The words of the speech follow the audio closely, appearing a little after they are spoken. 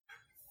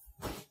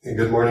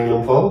Good morning,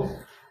 Lumpal.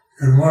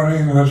 Good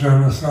morning,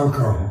 Ajahn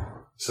Asoko.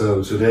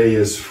 So today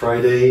is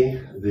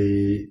Friday,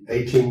 the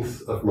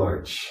 18th of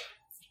March.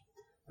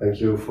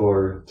 Thank you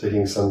for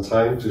taking some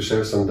time to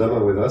share some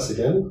Dhamma with us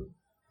again.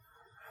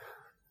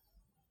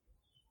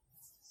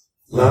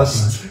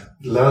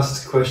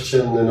 Last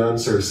question and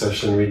answer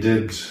session we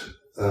did,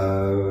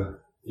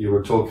 you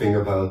were talking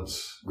about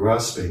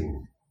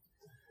grasping.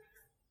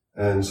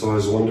 And so I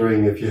was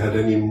wondering if you had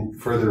any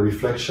further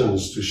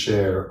reflections to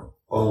share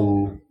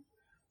on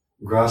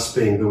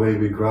grasping, the way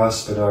we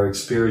grasp at our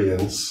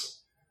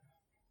experience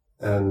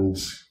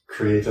and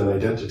create an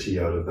identity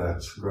out of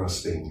that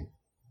grasping.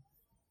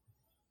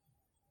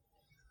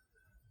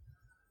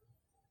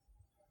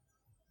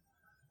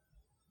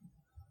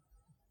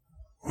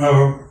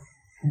 Well,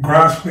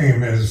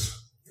 grasping is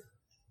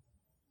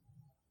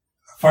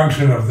a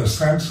function of the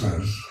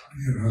senses.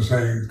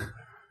 Say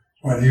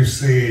what you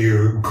see,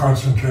 you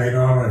concentrate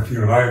on. If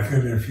you like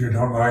it, if you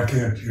don't like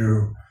it,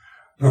 you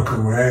look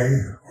away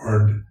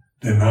or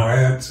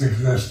deny its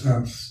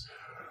existence.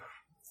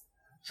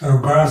 So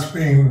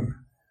grasping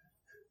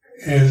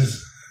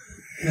is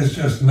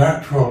just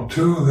natural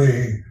to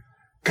the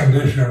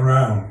conditioned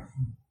realm.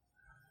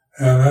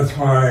 And that's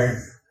why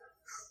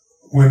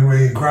when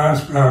we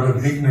grasp out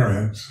of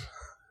ignorance,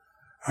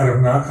 out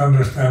of not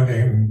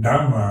understanding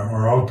Dhamma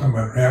or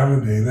ultimate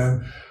reality,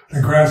 then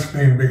the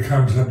grasping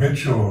becomes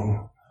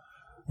habitual,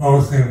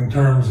 both in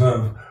terms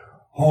of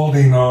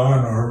holding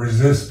on or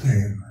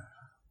resisting.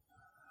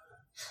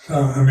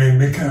 So,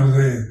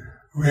 because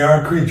we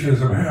are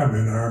creatures of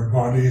habit. Our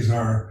bodies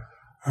are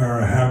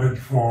a habit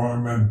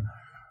form, and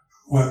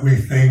what we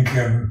think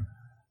and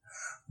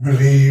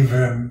believe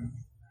and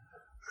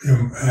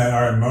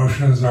our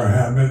emotions are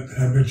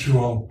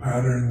habitual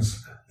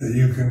patterns that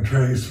you can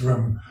trace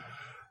from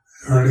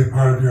the early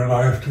part of your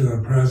life to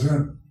the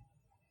present.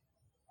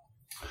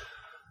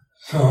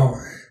 So,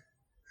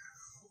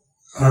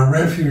 our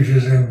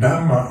refuges in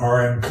Dhamma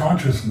are in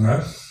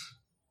consciousness,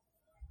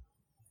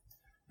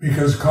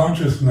 because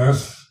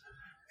consciousness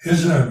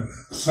isn't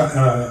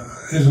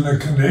a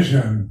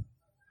condition.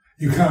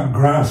 You can't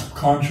grasp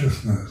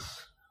consciousness.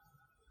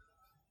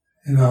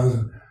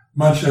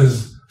 Much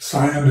as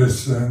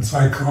scientists and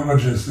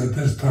psychologists at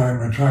this time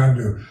are trying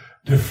to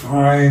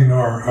define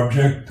or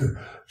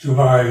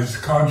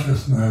objectivize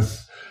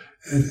consciousness,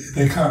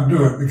 they can't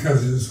do it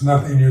because it's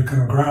nothing you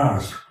can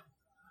grasp.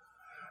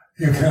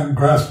 You can't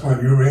grasp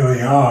what you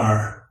really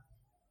are.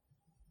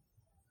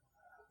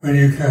 But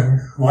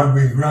what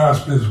we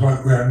grasp is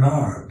what we're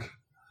not.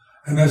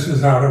 And this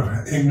is out of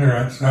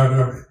ignorance, out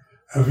of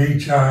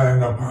avijja,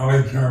 and the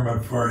Pali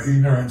term for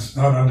ignorance,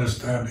 not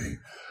understanding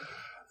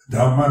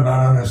Dhamma,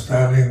 not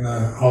understanding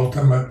the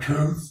ultimate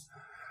truth,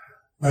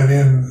 but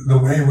in the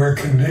way we're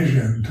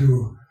conditioned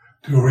to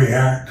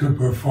react, to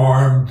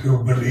perform,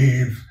 to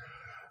believe,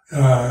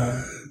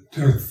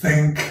 to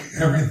think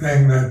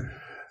everything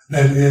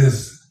that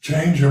is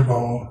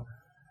changeable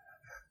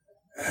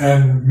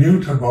and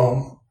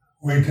mutable,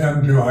 we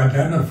tend to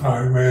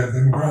identify with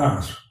and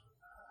grasp.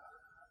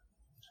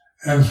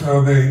 And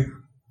so the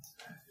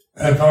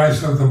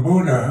advice of the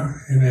Buddha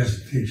in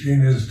his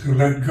teaching is to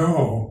let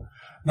go.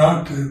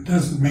 It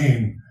doesn't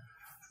mean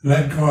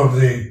let go of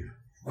the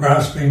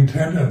grasping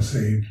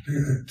tendency.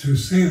 To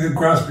see the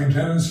grasping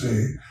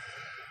tendency,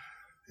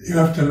 you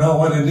have to know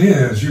what it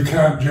is. You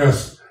can't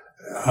just,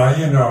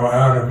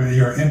 out of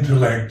your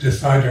intellect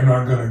decide you're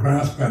not going to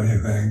grasp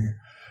anything.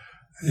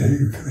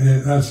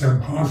 That's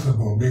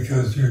impossible,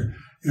 because you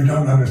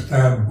don't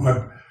understand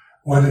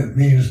what it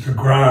means to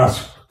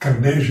grasp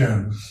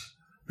conditions,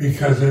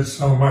 because it's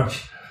so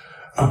much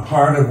a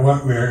part of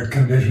what we're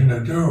conditioned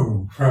to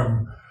do,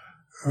 from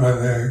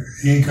the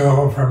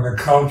ego, from the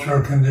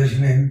cultural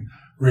conditioning,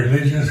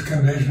 religious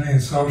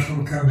conditioning,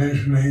 social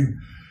conditioning.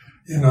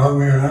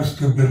 We're asked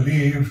to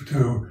believe,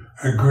 to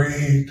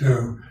agree,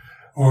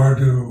 or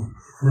to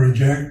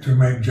reject, to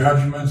make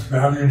judgments,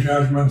 value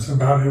judgments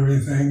about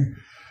everything.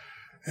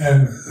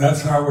 And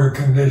that's how we're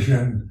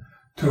conditioned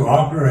to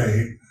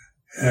operate,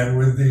 and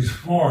with these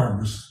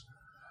forms,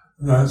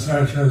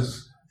 such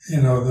as,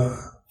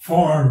 the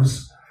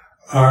forms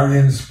are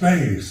in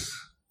space,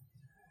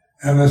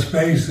 and the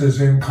space is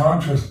in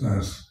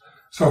consciousness.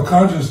 So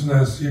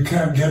consciousness, you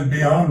can't get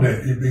beyond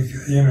it.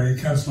 You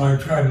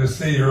can't try to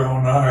see your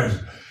own eyes.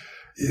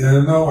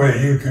 There's no way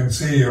you can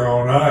see your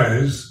own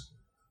eyes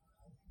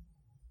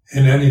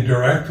in any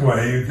direct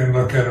way. You can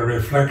look at a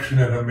reflection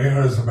in a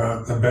mirror is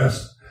about the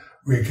best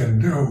we can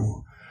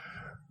do,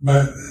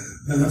 but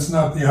that's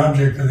not the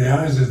object of the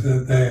eyes. Is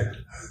that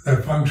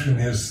their function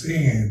is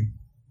seeing,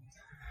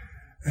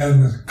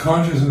 and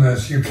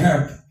consciousness, you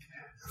can't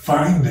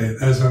find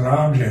it as an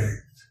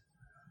object,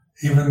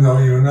 even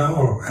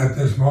though at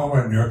this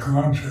moment you're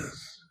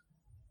conscious.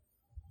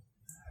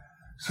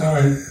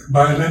 So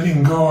by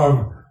letting go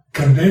of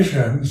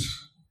conditions,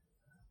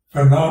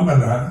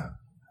 phenomena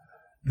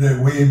that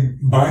we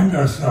bind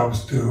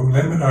ourselves to,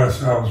 limit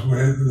ourselves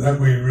with, that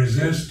we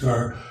resist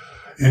or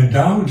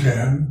indulge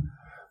in,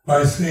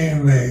 by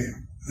seeing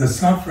the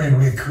suffering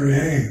we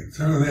create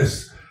through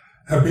this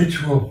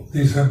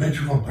these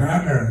habitual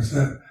patterns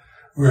that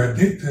we're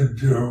addicted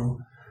to,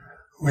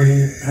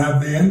 we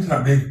have the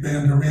insight, we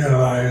begin to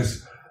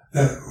realize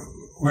that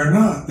we're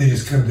not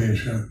these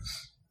conditions.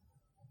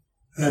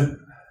 That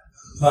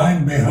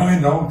lying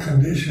behind all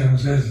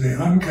conditions is the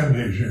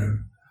unconditioned,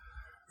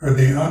 or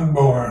the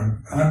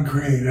unborn,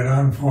 uncreated,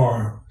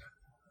 unformed.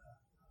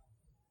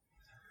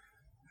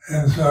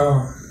 And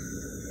so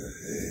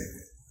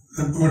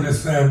the Buddha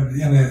said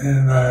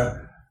in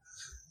a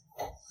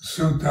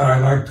sutta I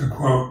like to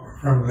quote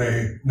from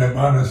the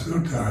Nibbana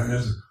Sutta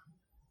is,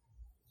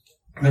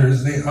 there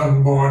is the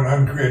unborn,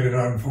 uncreated,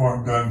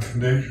 unformed,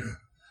 unconditioned.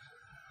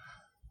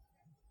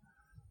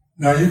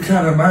 Now you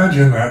can't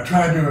imagine that.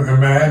 Try to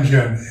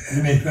imagine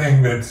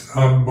anything that's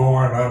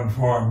unborn,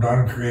 unformed,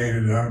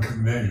 uncreated,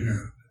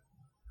 unconditioned.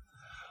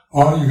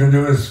 All you can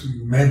do is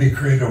maybe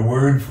create a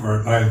word for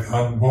it, like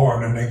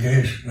unborn, a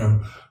negation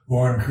of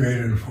born,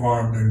 created,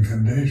 formed, and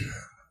conditioned.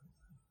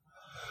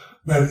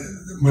 But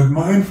with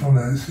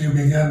mindfulness, you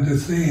begin to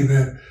see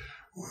that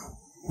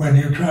when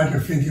you try to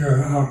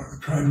figure out,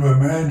 try to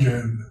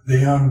imagine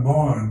the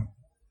unborn,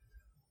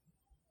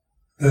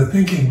 the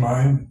thinking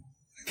mind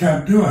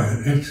can't do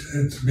it.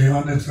 It's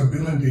beyond its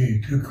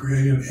ability to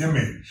create an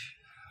image,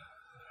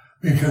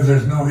 because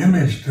there's no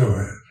image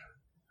to it.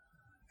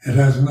 It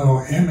has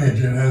no image,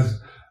 it has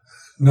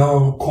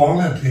no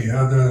quality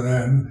other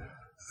than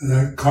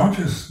the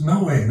conscious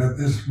knowing that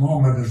this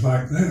moment is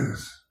like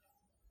this.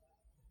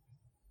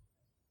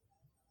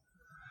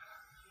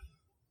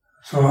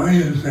 So I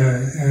used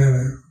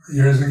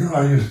years ago,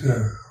 I used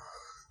to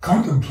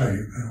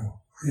contemplate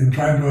in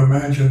trying to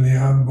imagine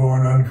the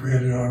unborn,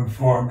 uncreated,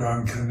 unformed,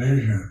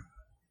 unconditioned.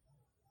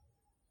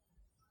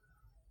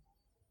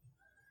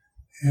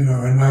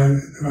 And I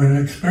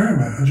would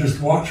experiment. I just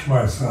watch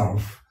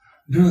myself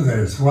do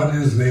this. What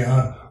is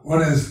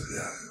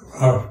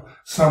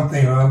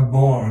something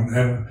unborn?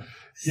 And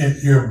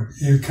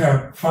you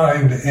can't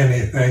find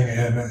anything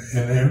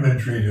in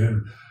imagery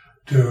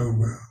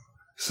to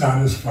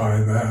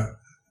satisfy that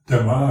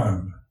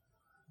demand.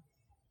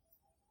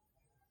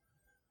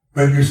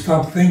 But you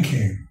stop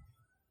thinking.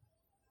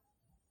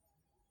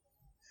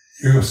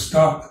 You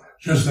stop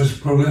just this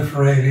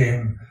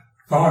proliferating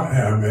thought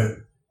habit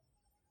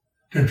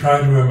to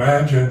try to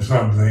imagine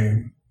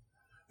something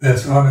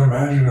that's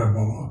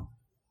unimaginable.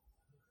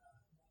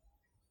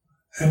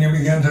 And you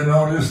begin to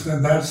notice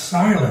that that's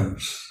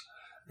silence.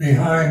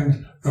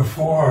 Behind the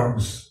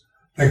forms,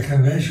 the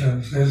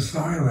conditions, is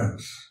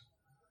silence.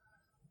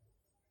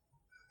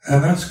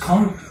 And that's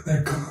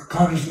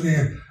consciously,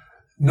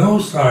 no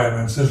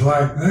silence is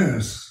like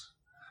this.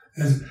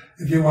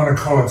 If you want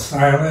to call it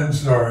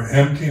silence or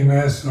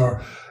emptiness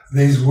or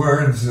these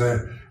words,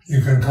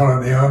 you can call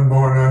it the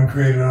unborn,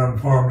 uncreated,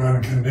 unformed,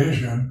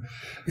 unconditioned,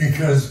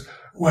 because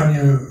when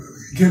you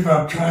give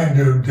up trying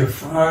to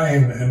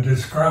define and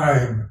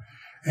describe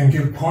and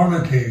give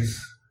qualities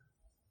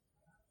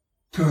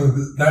to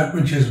that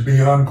which is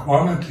beyond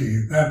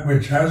quality, that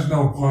which has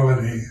no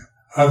quality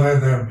other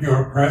than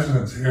pure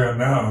presence here and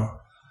now.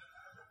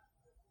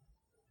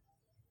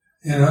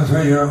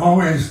 So you're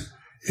always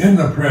in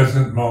the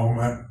present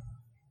moment.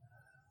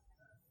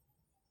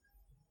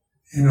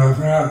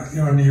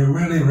 When you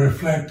really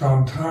reflect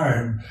on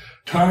time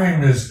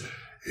is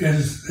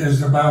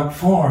about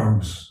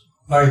forms.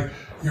 Like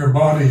your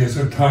body is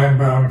a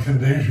time-bound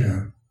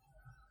condition.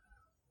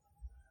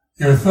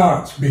 Your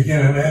thoughts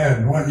begin and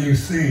end. What you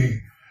see,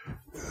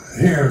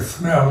 hear,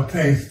 smell,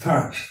 taste,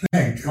 touch,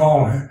 think,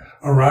 all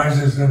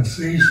arises and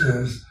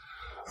ceases.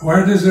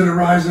 Where does it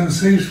arise and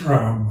cease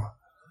from?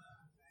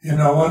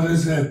 What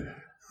is it?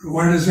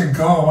 Where does it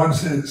go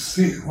once you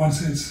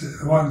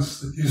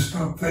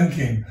stop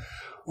thinking?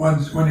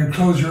 When you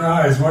close your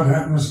eyes, what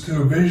happens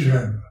to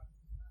vision?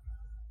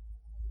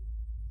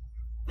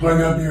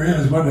 Plug up your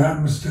ears, what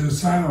happens to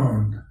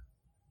sound?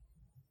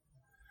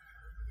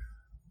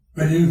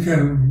 But you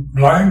can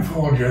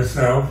blindfold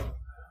yourself,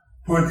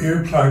 put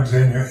earplugs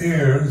in your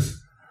ears,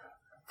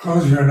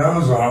 close your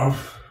nose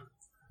off,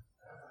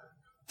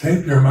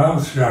 tape your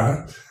mouth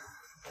shut.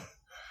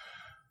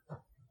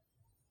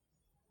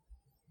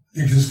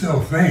 You can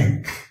still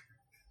think.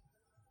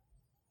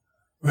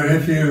 But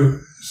if you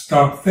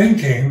stop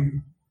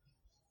thinking,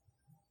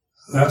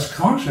 that's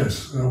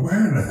conscious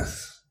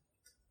awareness.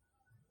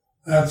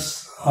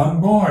 That's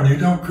unborn. You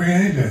don't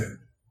create it.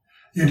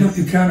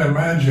 You can't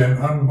imagine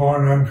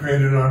unborn,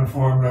 uncreated,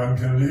 unformed,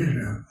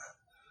 unconditioned.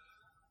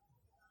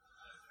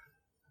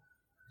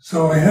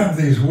 So we have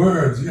these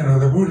words.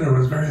 The Buddha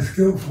was very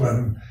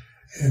skillful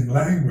in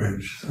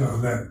language, so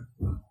that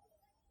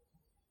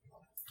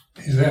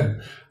he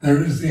said,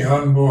 there is the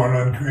unborn,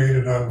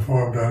 uncreated,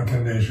 unformed,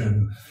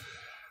 unconditioned.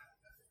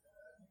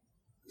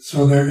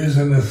 So there is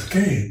an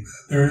escape.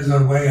 There is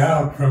a way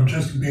out from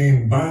just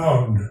being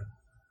bound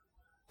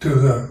to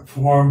the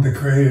form, the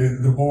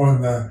created, the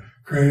born, the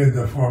created,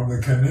 the form,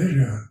 the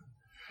conditioned.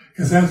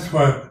 Because that's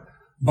what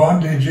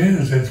bondage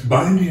is. It's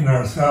binding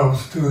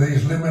ourselves to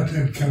these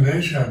limited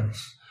conditions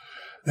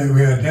that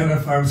we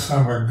identify.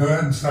 Some are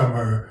good, some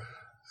are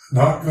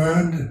not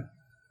good.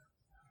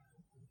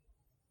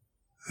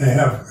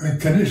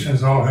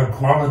 conditions all have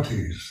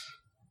qualities.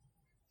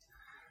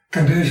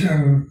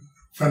 Condition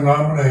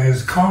phenomena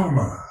is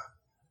karma.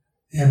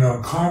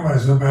 Karma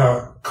is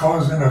about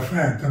cause and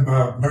effect,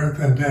 about birth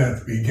and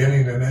death,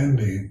 beginning and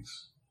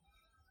endings.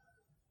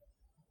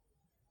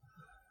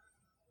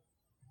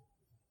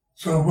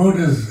 So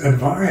Buddha's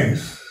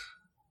advice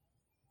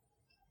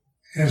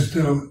is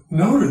to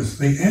notice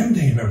the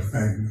ending of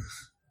things.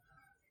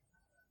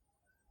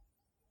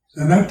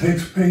 And that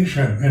takes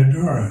patient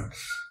endurance.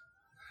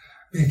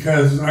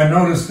 Because I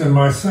noticed in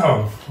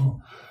myself,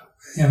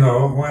 when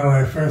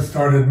I first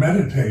started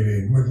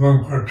meditating with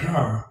Luang Por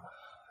Chah,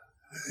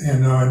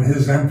 and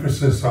his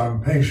emphasis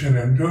on patient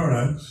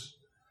endurance,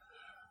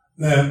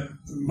 that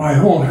my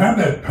whole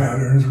habit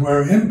patterns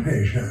were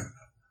impatient.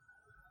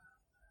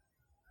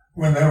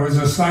 When there was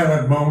a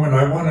silent moment,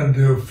 I wanted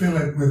to fill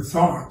it with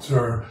thoughts,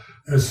 or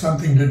there's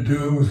something to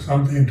do,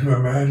 something to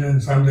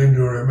imagine, something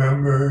to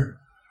remember,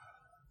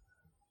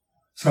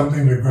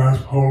 something to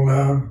grasp hold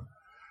of,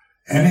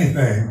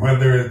 anything,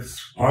 whether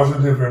it's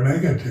positive or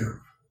negative.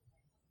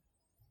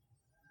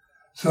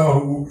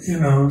 So,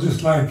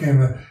 just like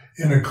in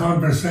a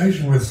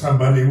conversation with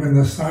somebody, when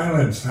the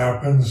silence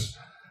happens,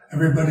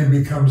 everybody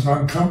becomes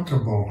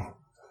uncomfortable.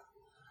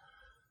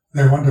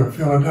 They want to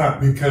fill it up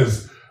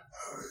because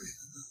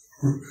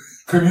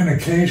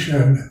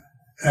communication,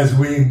 as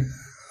we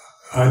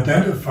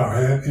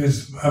identify it,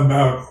 is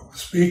about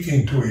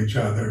speaking to each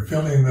other,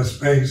 filling the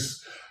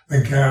space,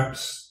 the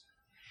gaps,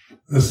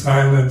 the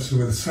silence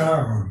with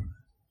sound.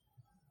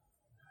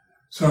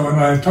 So when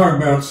I talk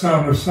about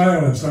sound of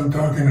silence, I'm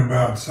talking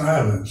about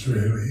silence,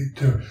 really,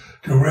 to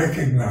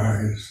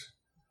recognize.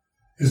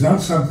 It's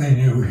not something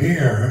you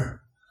hear.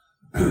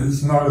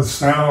 It's not a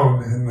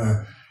sound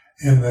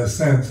in the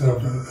sense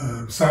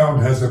of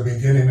sound has a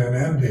beginning and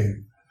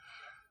ending.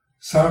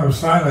 Sound of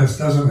silence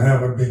doesn't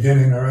have a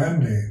beginning or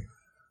ending.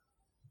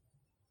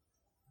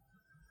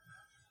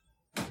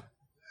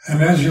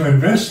 And as you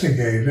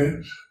investigate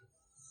it,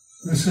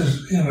 this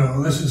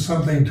is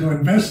something to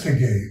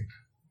investigate.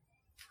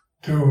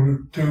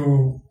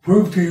 To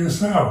prove to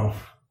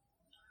yourself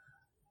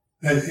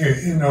that,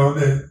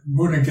 that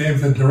Buddha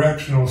gave the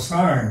directional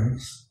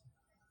signs,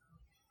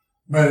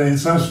 but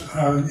it's us,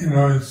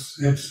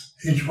 it's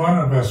each one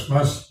of us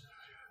must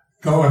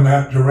go in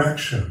that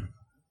direction,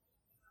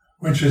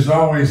 which is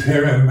always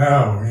here and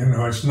now.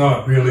 It's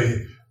not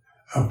really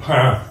a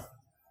path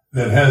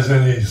that has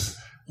any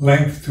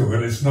length to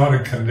it. It's not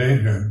a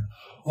condition.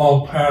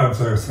 All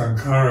paths are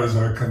sankharas,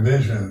 are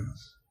conditions.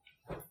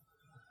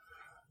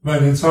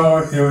 But it's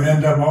all, you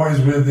end up always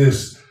with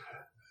this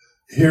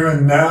here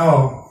and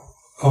now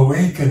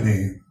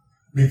awakening,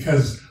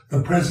 because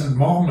the present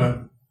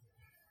moment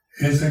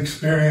is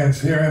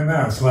experience here and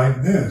now. It's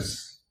like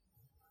this.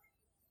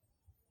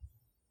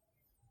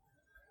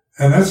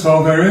 And that's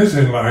all there is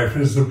in life,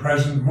 is the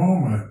present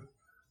moment.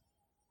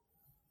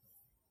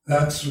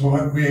 That's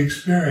what we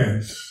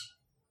experience.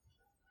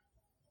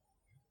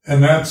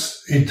 And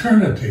that's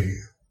eternity,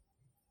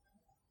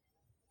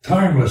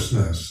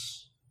 timelessness.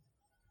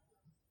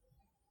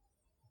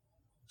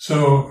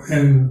 So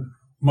in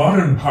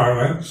modern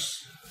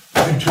parlance,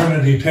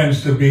 eternity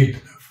tends to be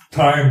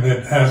time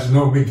that has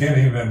no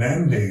beginning and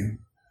ending.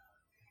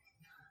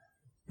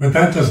 But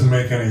that doesn't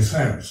make any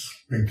sense,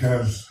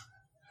 because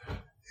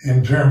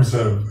in terms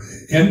of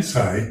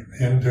insight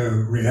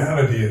into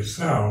reality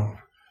itself,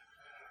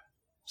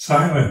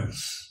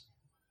 silence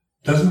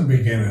doesn't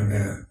begin and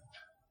end.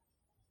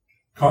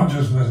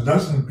 Consciousness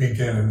doesn't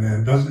begin and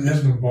end,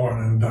 isn't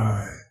born and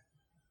die.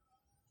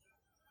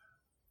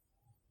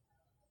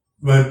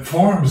 But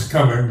forms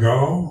come and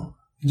go,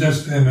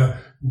 just in a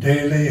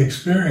daily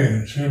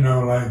experience,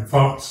 like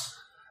thoughts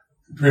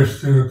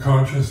drift through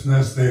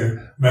consciousness, they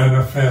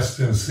manifest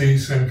and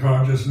cease in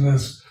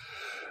consciousness.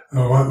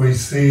 What we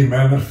see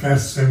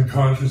manifests in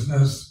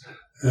consciousness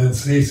and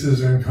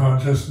ceases in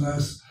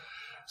consciousness.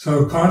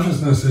 So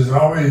consciousness is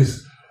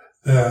always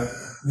the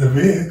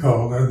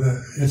vehicle,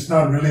 it's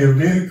not really a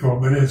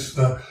vehicle, but it's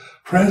the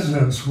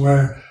presence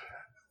where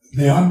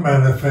the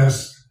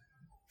unmanifest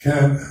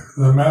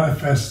the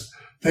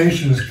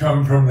manifestations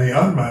come from the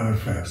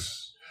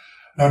unmanifest.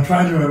 Now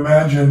try to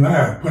imagine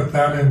that, put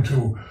that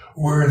into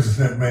words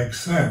that make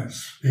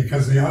sense,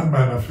 because the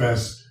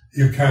unmanifest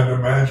you can't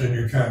imagine,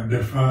 you can't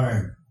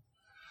define.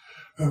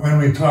 But when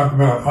we talk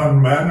about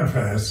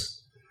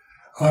unmanifest,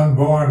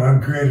 unborn,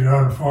 uncreated,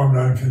 unformed,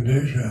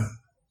 unconditioned,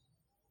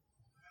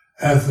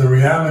 as the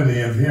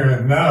reality of here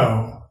and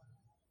now,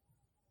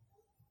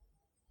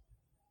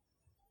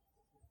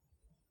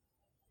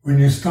 when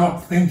you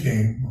stop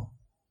thinking,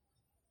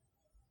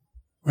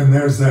 when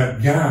there's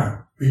that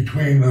gap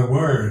between the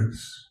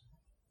words,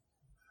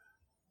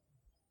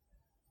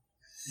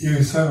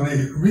 you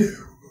suddenly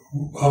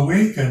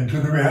awaken to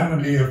the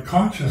reality of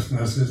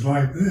consciousness is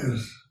like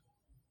this.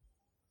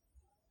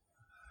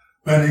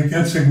 But it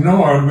gets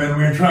ignored when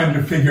we're trying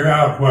to figure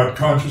out what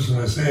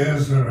consciousness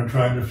is, and we're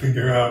trying to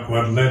figure out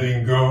what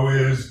letting go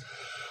is,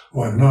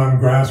 what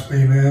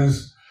non-grasping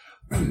is.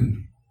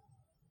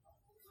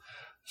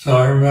 So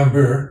I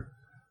remember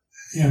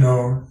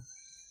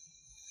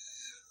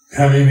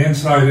having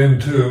insight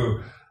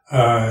into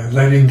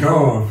letting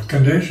go of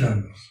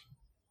conditions.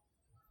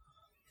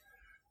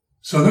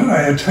 So then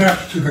I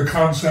attached to the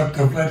concept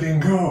of letting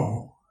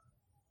go.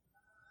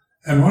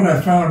 And what I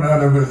found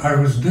out of it I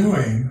was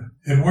doing,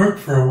 it worked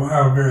for a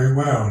while very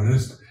well.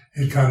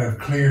 It kind of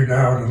cleared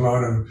out a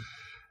lot of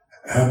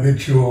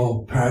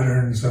habitual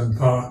patterns and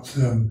thoughts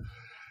and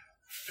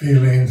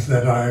feelings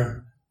that I,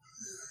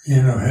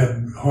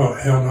 had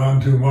held on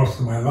to most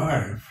of my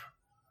life.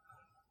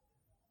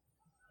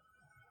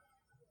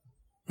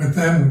 But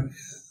then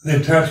the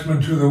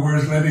attachment to the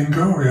words letting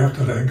go, you have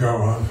to let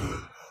go of.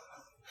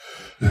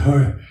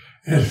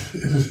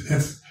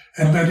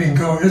 And letting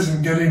go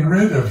isn't getting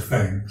rid of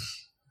things.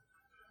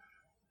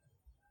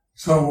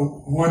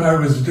 So what I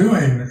was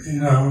doing,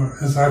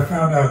 is I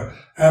found out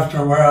after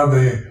a while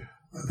the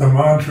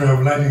mantra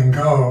of letting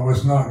go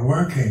was not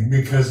working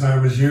because I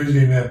was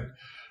using it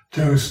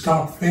to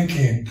stop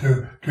thinking,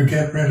 to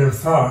get rid of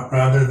thought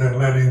rather than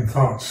letting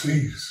thought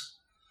cease.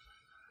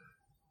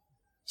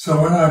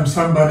 So when I'm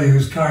somebody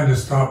who's trying to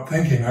stop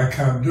thinking, I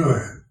can't do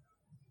it.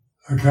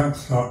 I can't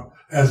stop.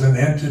 As an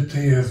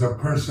entity, as a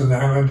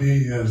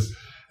personality, as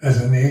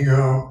an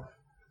ego,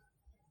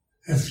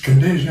 it's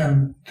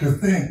conditioned to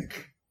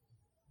think.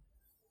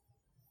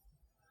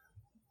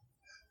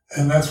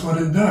 And that's what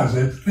it does,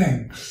 it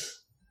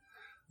thinks.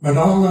 But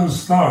all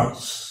those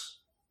thoughts,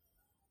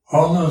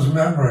 all those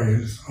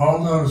memories,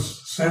 all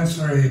those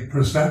sensory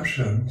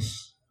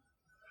perceptions,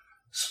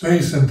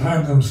 space and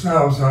time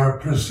themselves are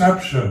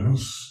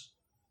perceptions,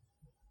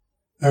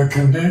 they're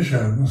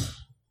conditions.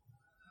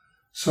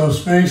 So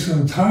space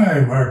and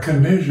time are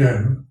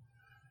conditioned,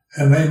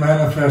 and they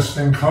manifest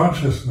in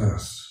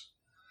consciousness.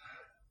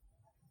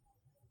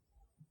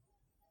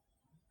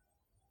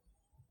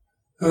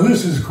 So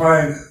this is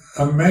quite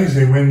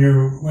amazing when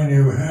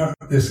you have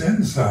this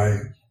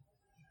insight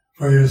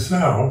for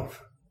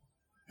yourself.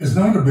 It's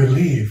not a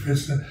belief,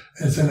 it's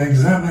an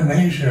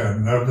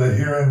examination of the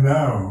here and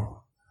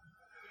now.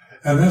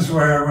 And this is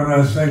where when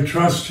I say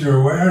trust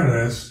your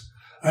awareness,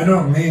 I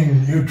don't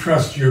mean you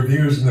trust your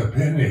views and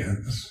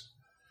opinions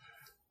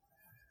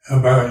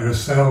about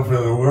yourself or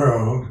the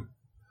world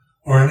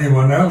or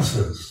anyone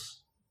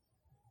else's.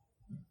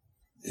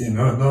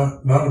 Not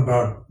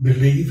about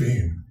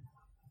believing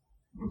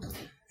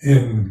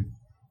in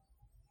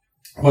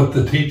what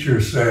the teacher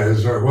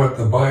says or what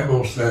the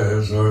Bible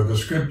says or the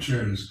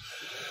scriptures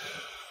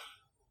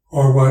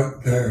or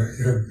what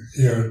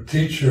your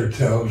teacher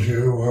tells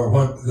you or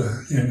what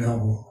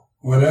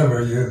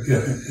whatever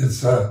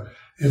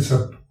it's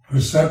a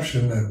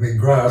perception that we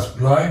grasp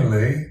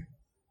blindly.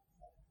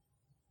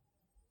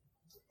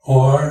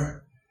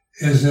 Or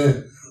is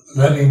it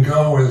letting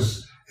go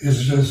is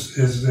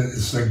the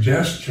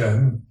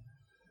suggestion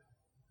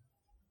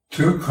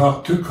to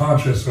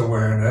conscious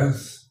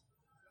awareness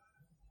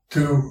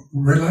to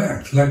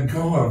relax, let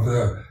go of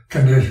the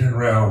conditioned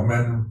realm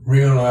and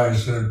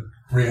realize the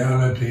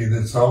reality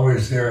that's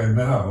always here and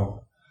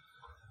now,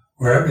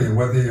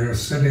 whether you're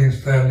sitting,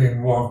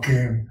 standing,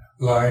 walking,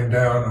 lying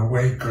down,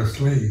 awake or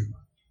asleep.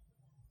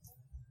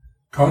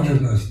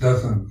 Consciousness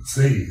doesn't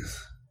cease.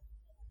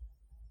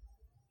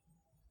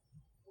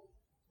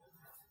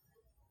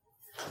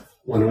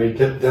 When we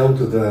get down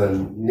to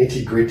the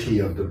nitty-gritty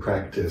of the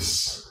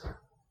practice,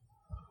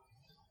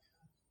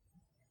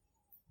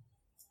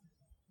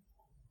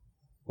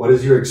 what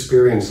is your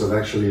experience of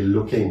actually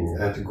looking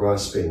at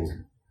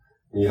grasping?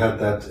 You had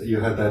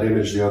that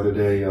image the other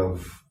day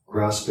of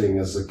grasping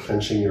as a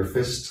clenching your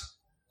fist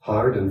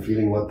hard and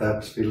feeling what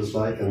that feels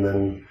like, and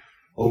then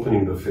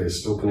opening the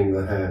fist, opening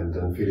the hand,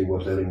 and feeling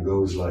what letting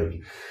go is like.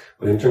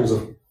 But in terms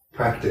of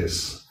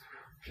practice,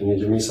 can you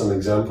give me some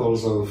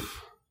examples of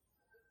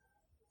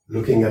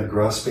looking at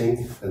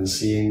grasping and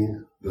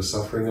seeing the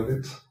suffering of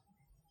it?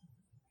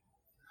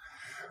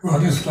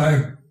 Well, it's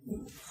like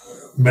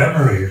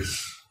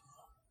memories.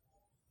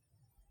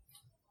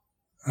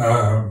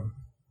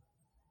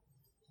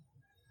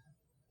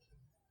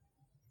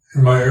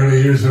 In my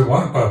early years at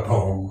Wat Pah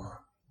Pong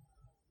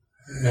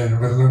and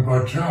with Luang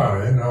Por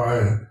Chah,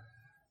 I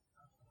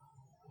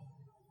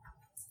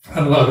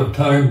had a lot of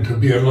time to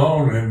be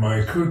alone in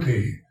my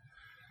kuti,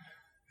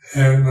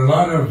 and a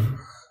lot of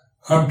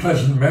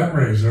unpleasant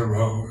memories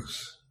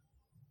arose.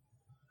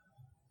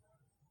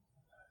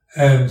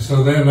 And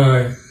so then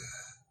I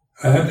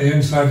had the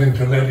insight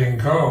into letting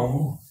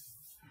go,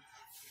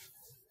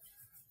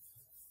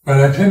 but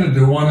I tended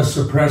to want to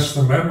suppress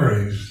the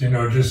memories,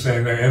 just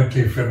saying they're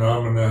empty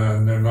phenomena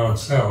and they're not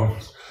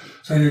self.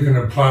 So you can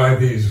apply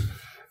these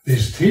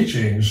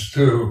teachings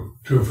to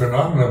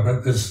phenomena,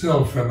 but they're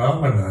still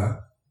phenomena.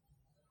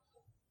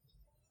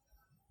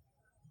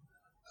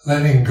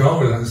 Letting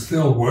go is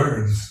still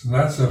words, and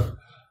that's a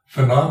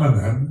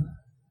phenomenon.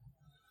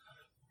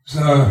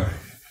 So,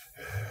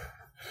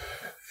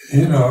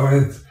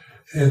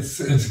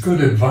 it's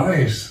good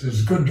advice,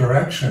 it's good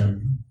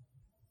direction.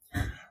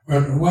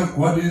 But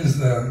what is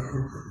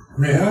the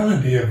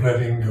reality of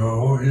letting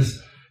go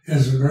is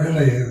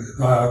really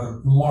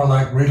more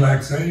like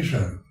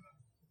relaxation.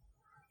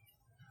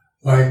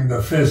 like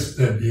the fist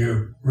that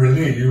you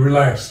release. You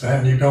relax that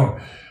and you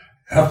don't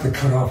have to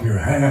cut off your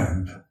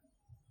hand.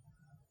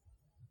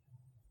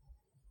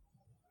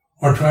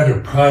 Or try to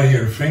pry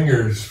your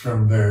fingers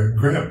from their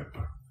grip.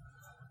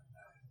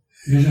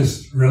 You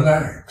just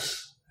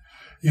relax.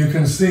 You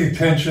can see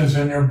tensions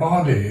in your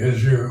body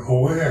as you're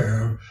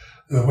aware of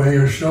the way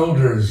your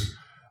shoulders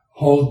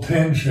hold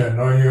tension,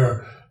 or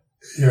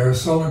your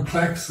solar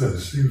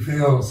plexus. You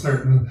feel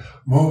certain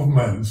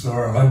movements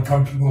or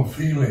uncomfortable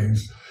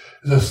feelings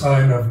as a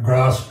sign of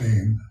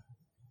grasping.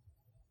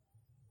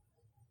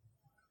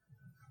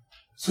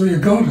 So you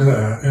go to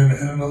that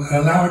and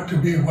allow it to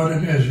be what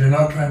it is. You're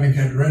not trying to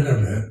get rid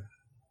of it.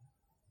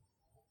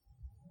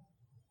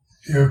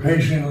 You're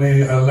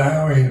patiently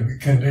allowing the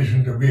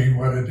condition to be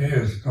what it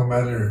is, no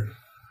matter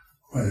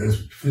whether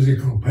it's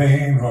physical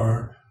pain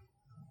or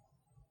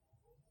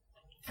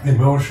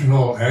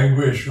emotional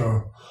anguish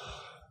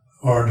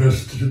or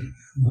just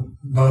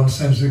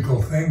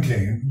nonsensical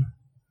thinking.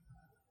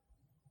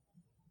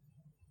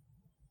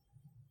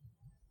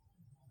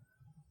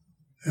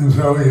 And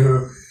so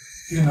you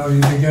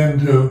begin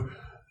to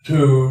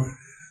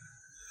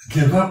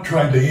give up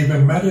trying to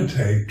even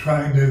meditate,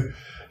 trying to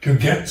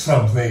get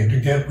something, to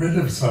get rid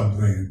of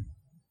something.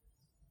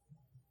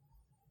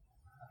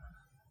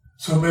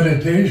 So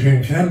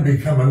meditation can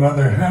become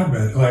another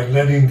habit, like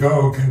letting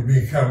go can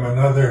become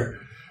another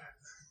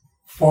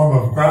form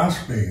of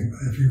grasping,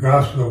 if you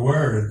grasp the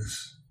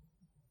words.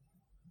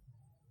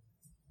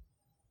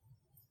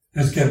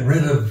 Just get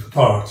rid of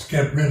thoughts,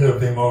 get rid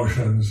of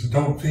emotions,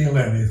 don't feel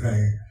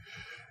anything.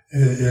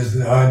 Is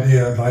the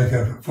idea, like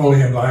a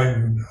fully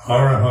enlightened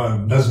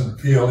Arahant doesn't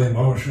feel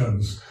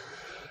emotions.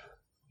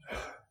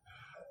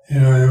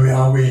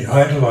 How we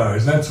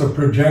idolize, that's a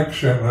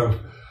projection of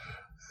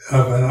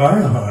an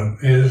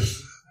Arahant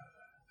is,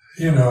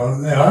 the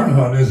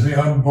Arahant is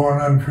the unborn,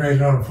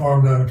 uncreated,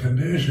 unformed,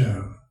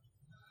 unconditioned.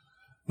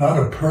 Not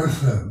a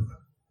person.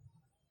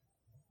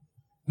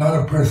 Not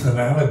a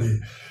personality.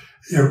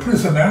 Your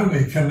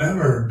personality can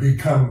never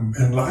become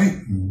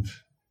enlightened.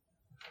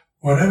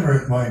 Whatever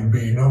it might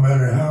be, no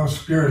matter how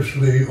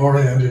spiritually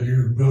oriented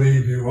you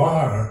believe you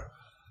are,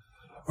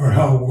 or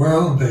how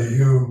worldly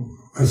you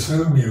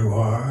assume you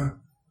are,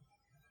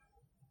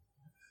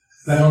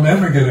 they'll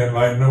never get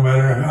enlightened, no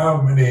matter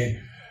how many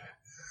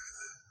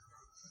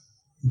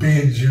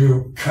beads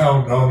you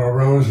count on a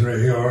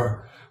rosary,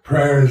 or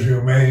prayers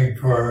you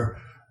make, or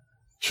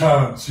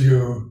chants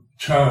you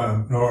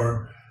chant,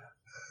 or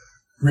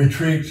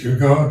retreats you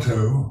go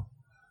to.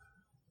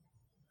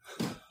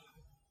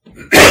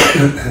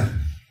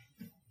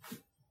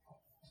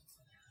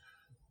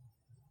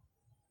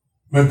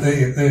 But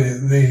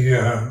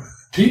the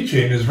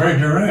teaching is very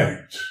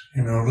direct,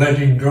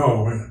 letting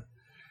go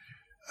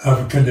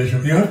of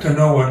conditions. You have to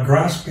know what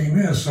grasping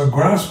is, so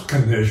grasp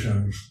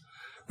conditions,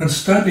 but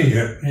study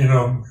it,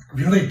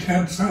 really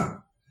tense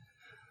up.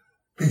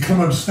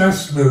 Become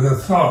obsessed with a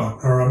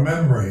thought or a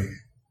memory.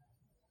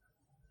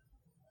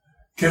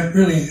 Get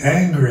really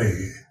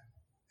angry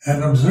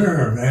and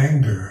observe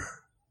anger.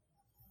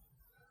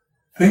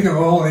 Think of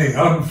all the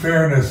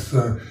unfairness,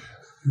 the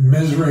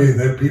misery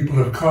that people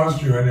have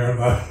caused you in your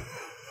life.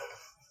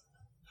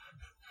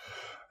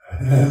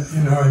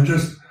 And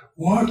just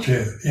watch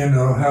it,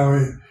 how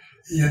it,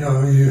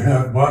 you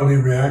have bodily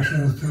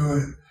reactions to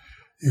it.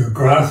 You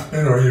grasp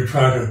it, or you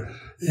try to,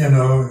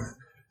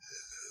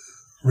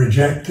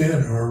 reject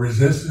it or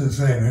resist it,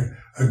 saying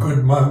a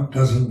good monk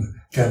doesn't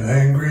get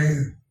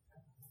angry.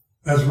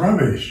 That's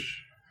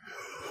rubbish.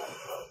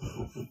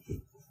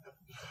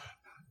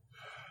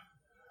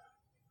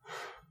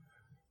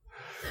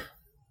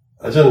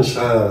 Ajahn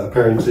Chah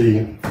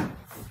apparently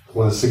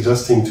was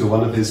suggesting to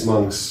one of his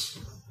monks,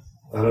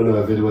 I don't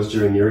know if it was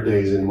during your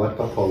days in Wat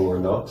Pah Pong or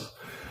not,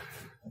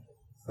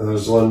 there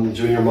was one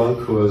junior monk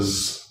who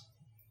was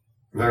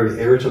very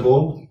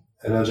irritable,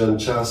 and Ajahn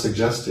Chah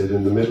suggested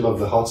in the middle of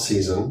the hot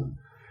season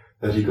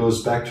that he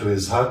goes back to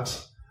his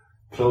hut,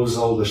 closes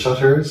all the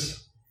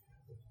shutters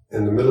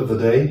in the middle of the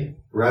day,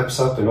 wraps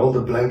up in all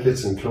the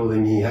blankets and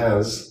clothing he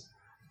has,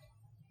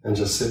 and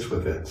just sit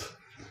with it.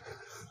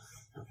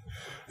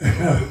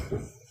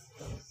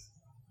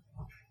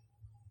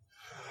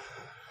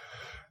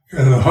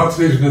 In the hot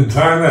season in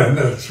Thailand,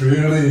 that's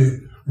really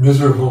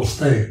miserable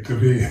state to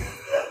be.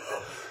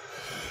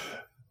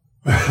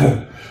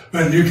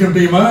 But you can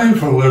be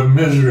mindful of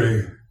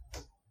misery.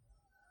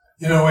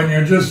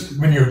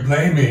 When you're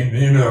blaming,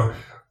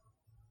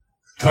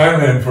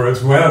 Thailand for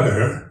its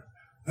weather,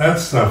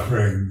 that's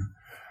suffering.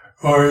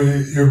 Or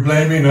you're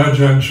blaming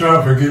Ajahn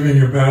Chah for giving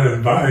you bad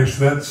advice,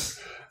 that's,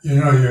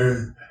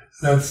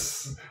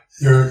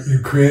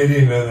 you're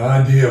creating an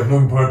idea of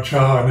Luang Por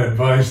Chah and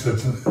advice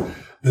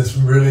that's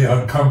really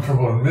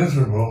uncomfortable and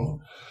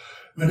miserable.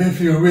 But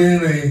if you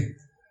really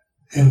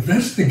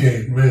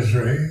investigate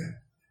misery,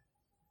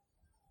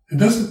 it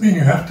doesn't mean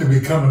you have to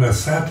become an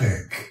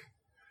ascetic.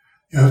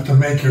 You have to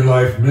make your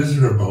life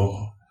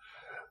miserable.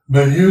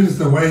 But use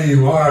the way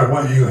you are,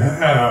 what you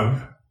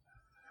have,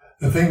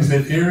 the things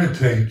that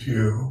irritate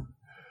you,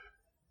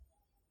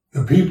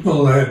 the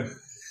people that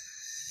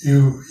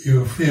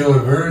you feel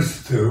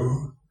averse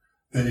to,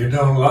 that you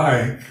don't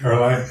like, or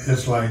like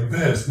it's like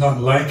this, not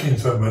liking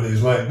somebody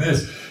is like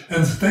this,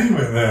 and stay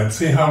with that,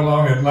 see how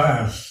long it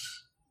lasts.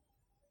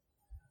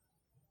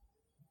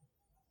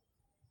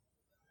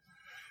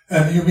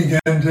 And you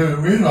begin to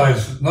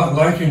realize not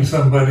liking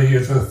somebody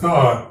is a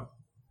thought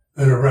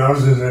that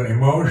arouses an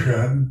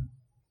emotion,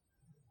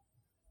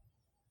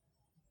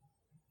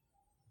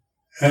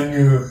 and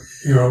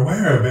you're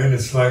aware of it.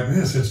 It's like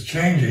this, it's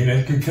changing,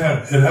 it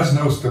has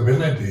no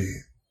stability.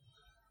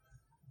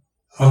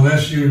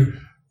 Unless you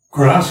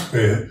grasp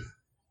it,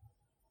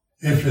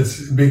 if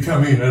it's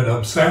becoming an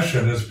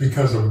obsession, it's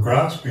because of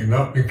grasping,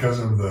 not because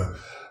of the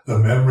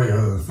memory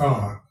or the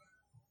thought.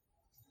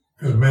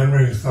 Because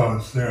memory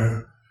thoughts,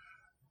 they're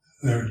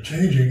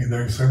changing,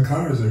 they're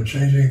sankharas, they're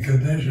changing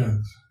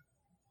conditions.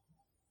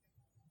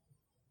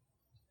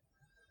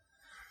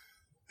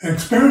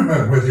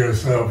 Experiment with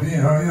yourself.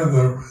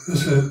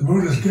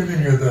 Buddha's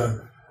giving you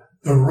the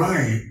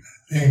right,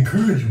 the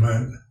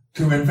encouragement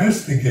to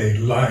investigate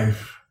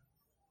life.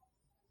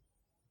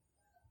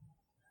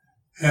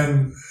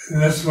 And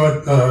that's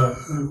what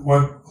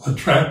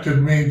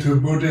attracted me to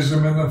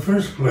Buddhism in the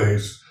first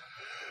place.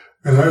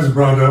 Because I was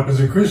brought up as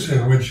a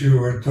Christian, which you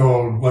were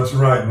told what's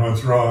right and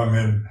what's wrong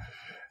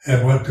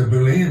and what to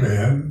believe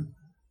in.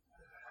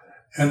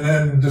 And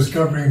then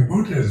discovering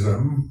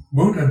Buddhism,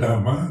 Buddha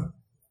Dhamma,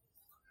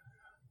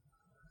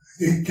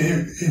 it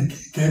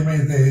gave me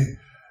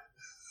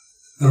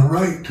the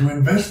right to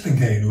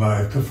investigate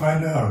life, to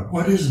find out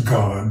what is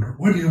God?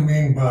 What do you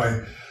mean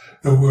by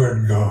the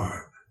word God?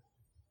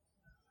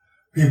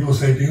 People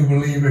say, do you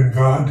believe in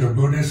God? Do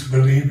Buddhists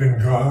believe in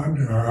God?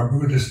 Or are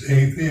Buddhist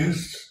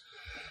atheists?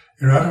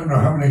 I don't know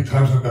how many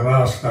times I've been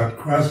asked that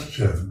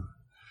question.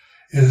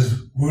 Is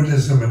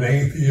Buddhism an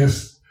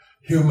atheist,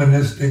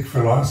 humanistic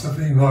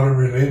philosophy, not a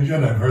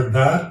religion? I've heard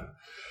that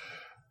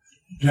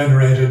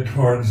generated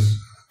towards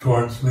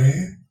me.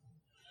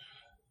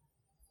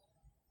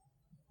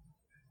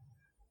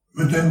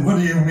 But then what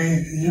do you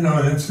mean?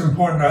 It's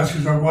important to ask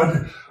yourself,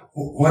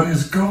 what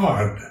is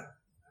God?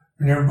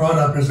 When you're brought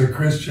up as a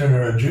Christian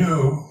or a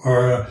Jew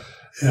or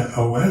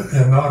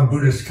a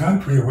non-Buddhist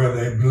country where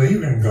they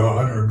believe in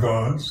God or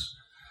gods,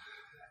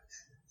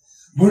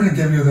 Buddha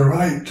gave you the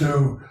right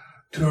to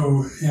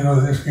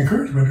this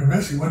encouragement to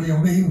investigate. What do you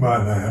mean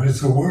by that?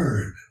 It's a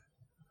word.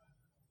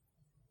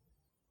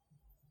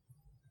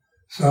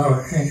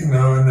 So,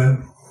 and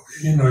then,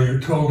 you're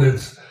told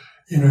it's,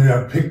 you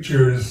have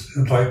pictures,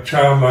 like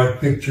childlike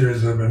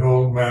pictures of an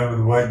old man with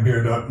a white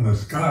beard up in the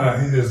sky.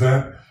 Is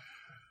that,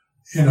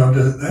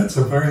 that's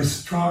a very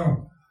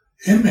strong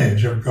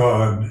image of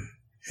God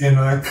in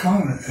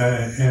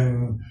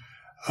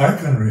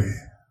iconry.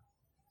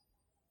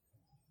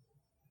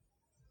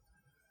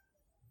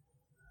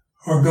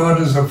 Or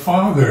God is a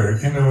father,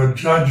 a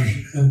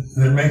judge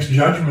that makes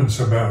judgments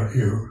about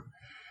you.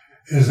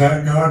 Is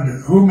that God?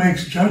 Who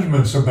makes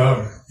judgments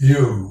about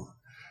you?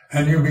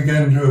 And you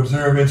begin to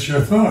observe it's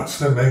your thoughts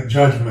that make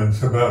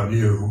judgments about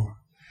you.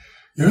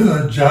 You're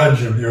the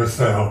judge of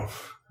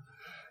yourself.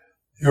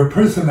 Your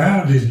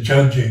personality is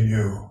judging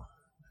you.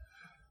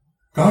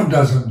 God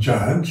doesn't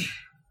judge.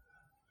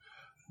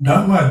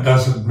 Dhamma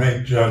doesn't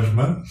make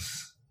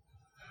judgments.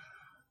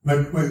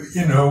 But,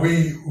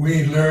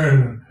 we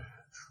learn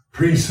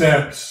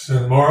precepts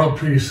and moral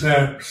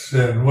precepts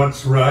and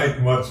what's right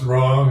and what's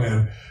wrong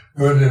and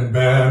good and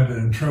bad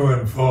and true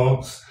and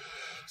false.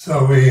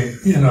 So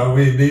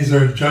these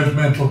are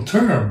judgmental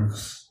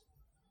terms.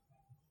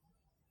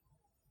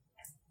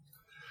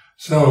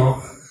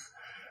 So,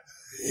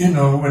 when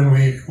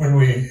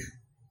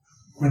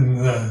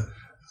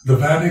the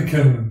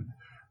Vatican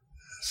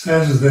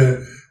says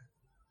that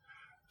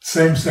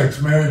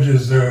same-sex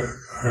marriages are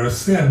a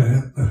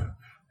sin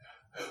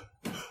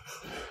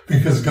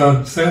because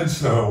God said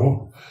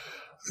so,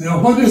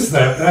 what is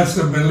that? That's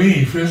a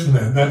belief, isn't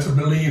it? That's a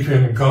belief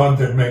in God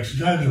that makes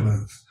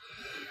judgments.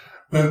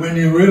 But when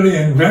you really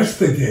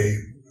investigate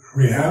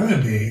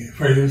reality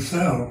for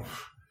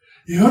yourself,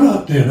 you're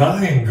not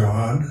denying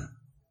God,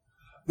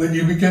 but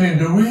you're beginning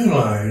to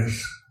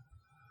realize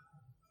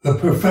the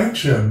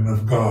perfection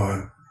of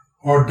God,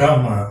 or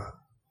Dhamma.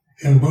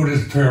 In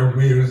Buddhist terms,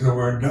 we use the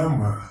word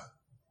Dhamma.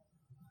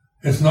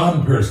 It's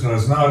non-personal.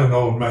 It's not an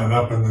old man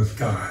up in the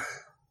sky.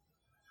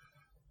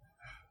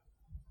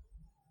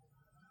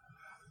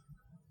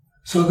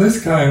 So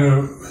this kind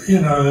of,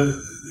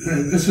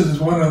 this is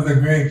one of the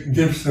great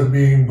gifts of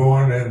being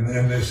born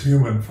in this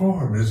human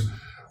form, is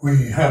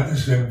we have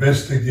this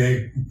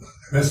investigator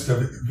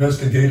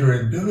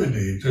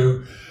ability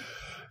to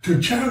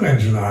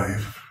challenge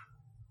life,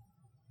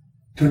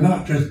 to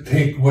not just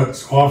take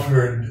what's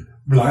offered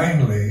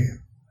blindly.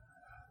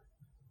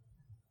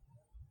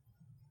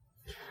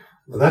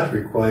 Well, that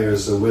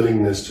requires a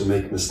willingness to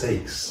make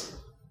mistakes,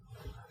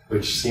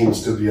 which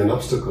seems to be an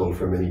obstacle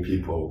for many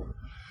people.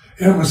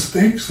 Yeah,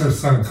 mistakes are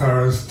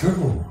sankharas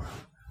too.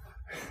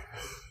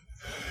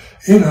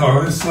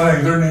 It's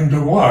like learning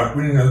to walk.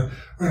 When a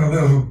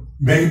little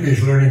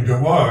baby's learning to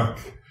walk,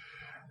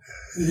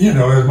 you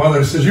know, his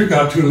mother says, "You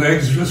got 2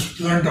 legs, just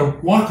learn to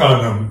walk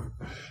on them."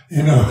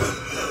 You know,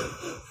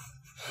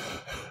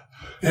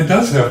 it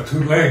does have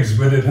 2 legs,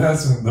 but it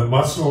hasn't the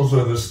muscles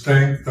or the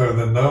strength or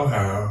the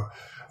know-how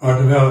or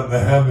developed the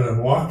habit of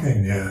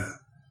walking yet.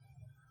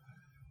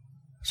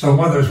 So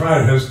mother's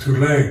right, it has 2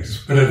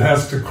 legs, but it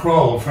has to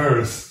crawl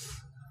first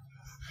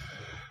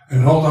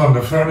and hold on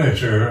to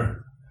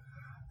furniture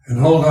and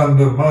hold on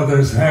to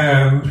mother's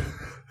hand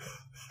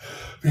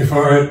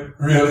before it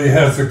really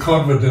has the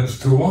confidence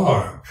to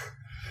walk.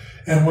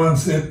 And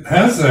once it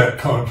has that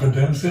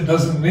confidence, it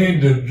doesn't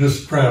need to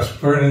just grasp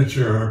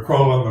furniture or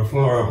crawl on the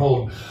floor or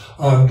hold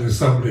on to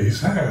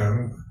somebody's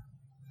hand.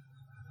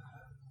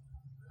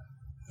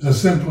 It's as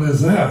simple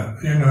as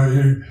that. You know,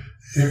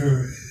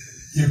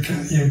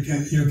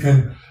 you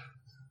can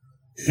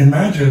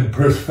imagine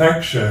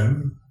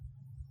perfection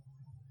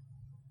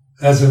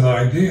as an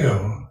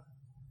ideal.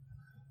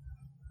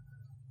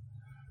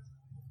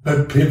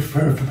 But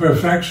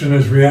perfection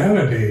is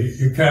reality.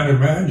 You can't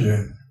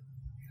imagine.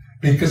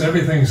 Because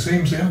everything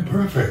seems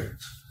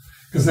imperfect.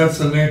 Because that's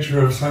the nature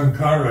of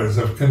sankharas,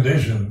 of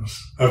conditions,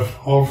 of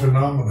all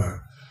phenomena.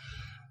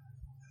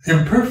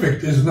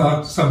 Imperfect is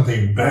not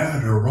something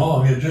bad or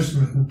wrong. It's just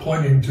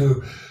pointing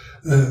to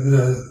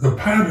the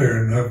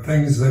pattern of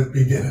things that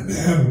begin and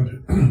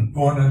end,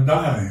 born and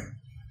die.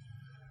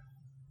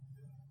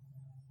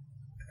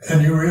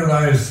 And you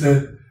realize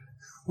that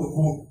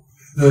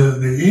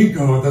the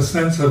ego, the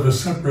sense of a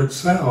separate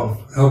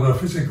self, of a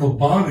physical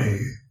body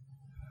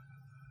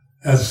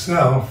as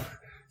self,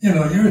 you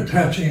know, you're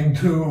attaching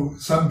to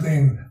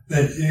something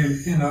that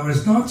you know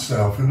is not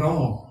self at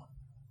all.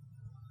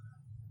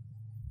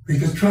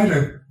 Because try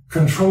to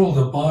control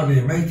the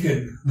body, make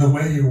it the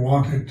way you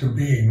want it to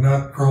be,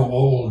 not grow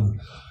old,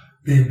 and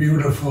be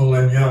beautiful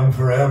and young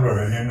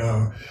forever, you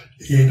know,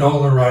 eat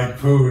all the right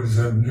foods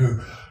and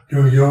do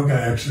yoga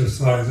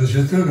exercises.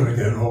 You're still going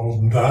to get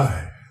old and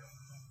die.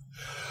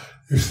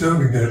 You're still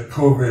going to get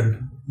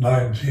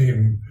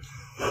COVID-19,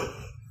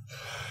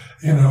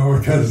 you know,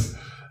 because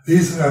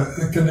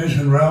the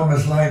conditioned realm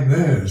is like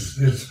this.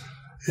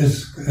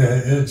 It's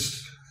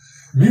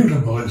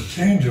mutable, it's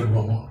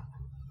changeable.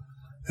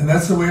 And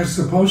that's the way it's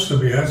supposed to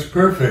be. That's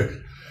perfect.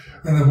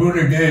 When the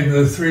Buddha gave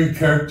the 3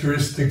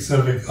 characteristics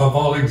of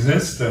all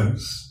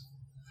existence,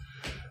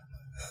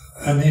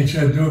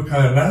 anicca,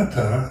 dukkha,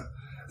 anatta,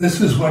 this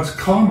is what's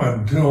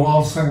common to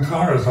all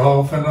sankharas,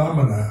 all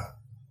phenomena.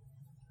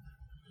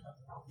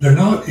 They're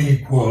not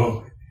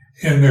equal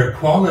in their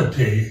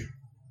quality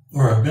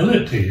or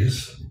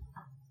abilities,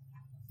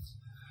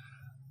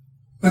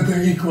 but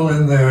they're equal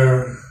in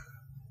their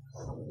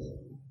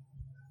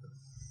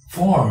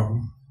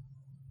form,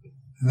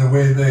 in the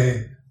way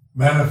they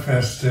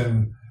manifest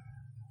and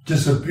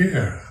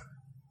disappear.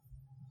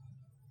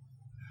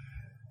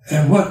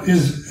 And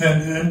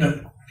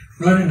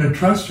learning to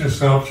trust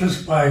yourself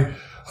just by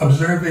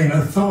observing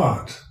a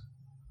thought.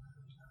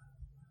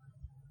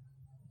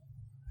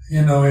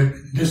 You know, it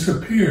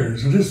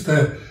disappears. Just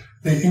the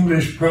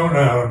English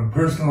pronoun,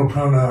 personal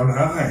pronoun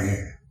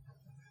I.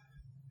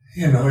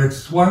 You know,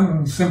 it's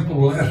one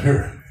simple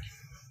letter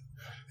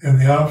in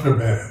the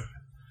alphabet.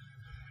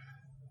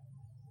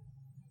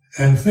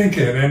 And think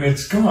it, and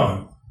it's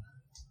gone.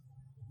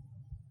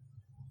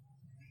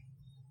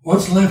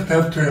 What's left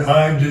after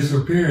I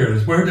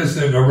disappears? Where does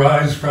it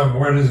arise from?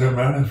 Where does it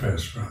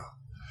manifest from?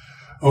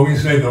 Oh, we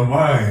say the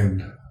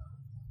mind.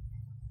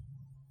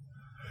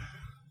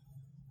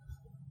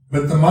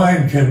 But the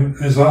mind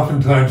is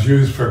oftentimes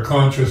used for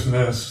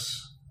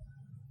consciousness,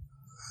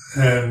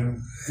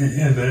 and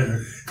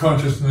the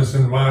consciousness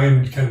and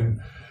mind can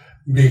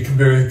be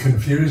very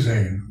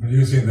confusing,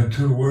 using the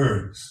 2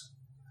 words.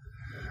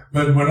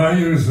 But when I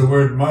use the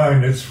word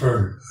mind, it's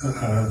for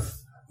the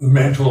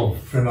mental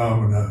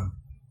phenomena,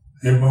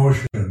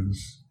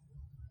 emotions,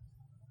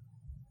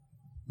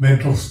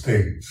 mental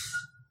states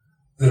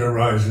that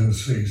arise and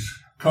cease.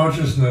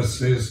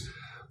 Consciousness is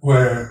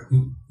where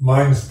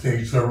mind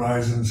states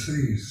arise and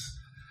cease.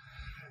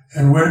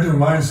 And where do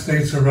mind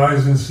states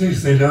arise and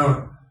cease? They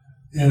don't,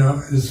 you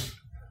know, is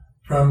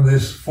from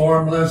this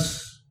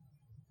formless,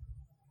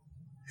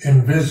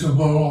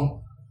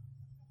 invisible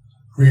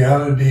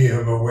reality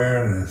of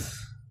awareness,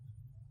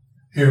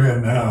 here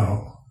and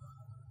now.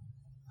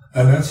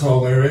 And that's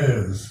all there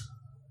is.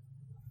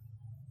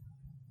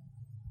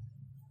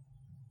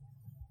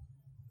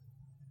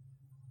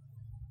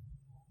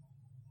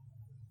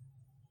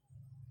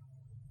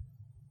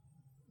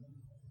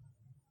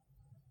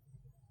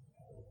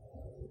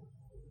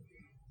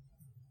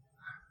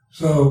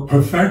 So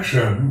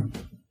perfection,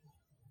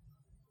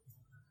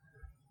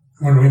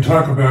 when we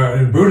talk about,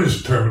 in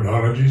Buddhist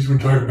terminologies, we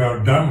talk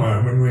about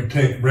Dhamma. When we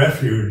take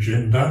refuge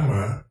in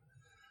Dhamma,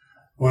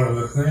 one of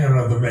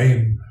the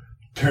main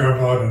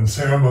Theravadan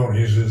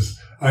ceremonies is,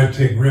 I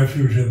take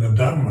refuge in the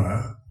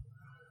Dhamma.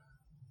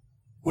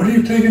 What are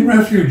you taking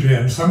refuge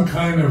in? Some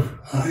kind of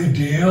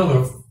ideal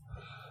of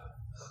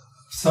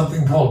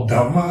something called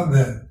Dhamma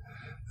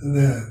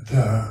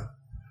that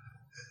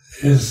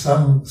is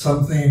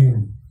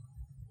something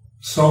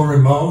so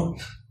remote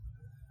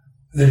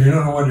that you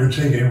don't know what you're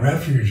taking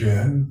refuge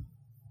in,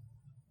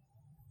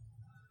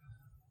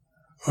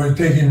 or you're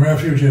taking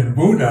refuge in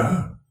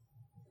Buddha,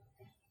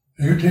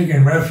 you're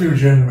taking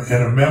refuge in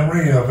a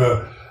memory of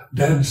a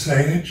dead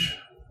sage.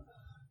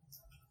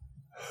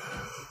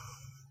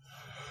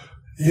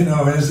 You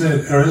know, is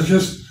it, or is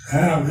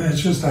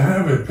it's just a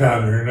habit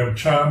pattern of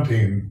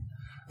chanting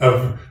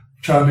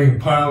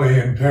Pali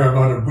and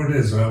Theravada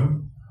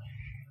Buddhism?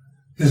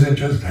 Is it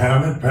just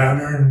habit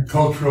pattern,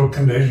 cultural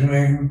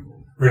conditioning,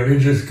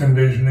 religious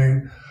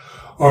conditioning,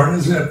 or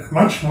is it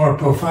much more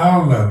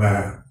profound than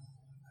that?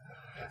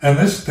 And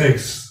this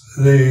takes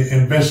the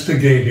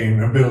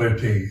investigating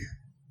ability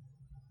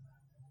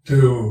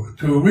to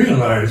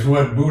realize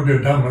what Buddha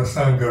Dhamma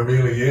Sangha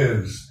really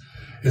is.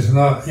 It's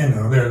not, you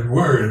know, they're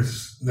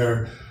words,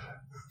 they're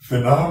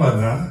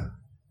phenomena,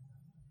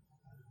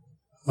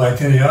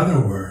 like any other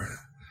word.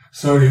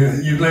 So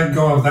you let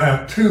go of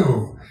that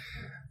too.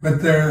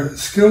 But they're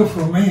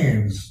skillful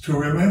means to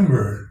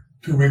remember,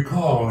 to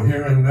recall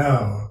here and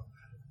now.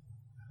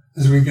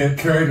 As we get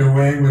carried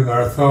away with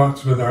our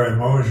thoughts, with our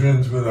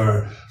emotions, with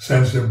our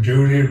sense of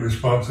duty,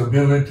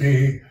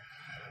 responsibility,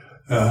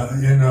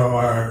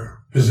 our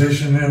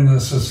position in the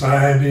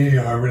society,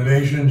 our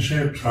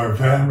relationships, our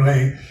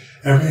family,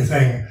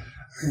 everything,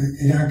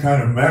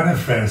 kind of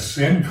manifests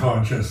in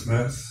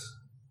consciousness.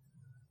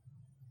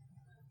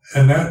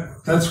 And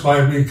that's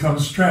why we become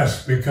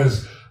stressed,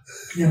 because,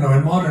 in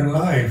modern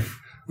life,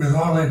 with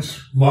all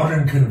its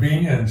modern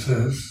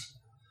conveniences,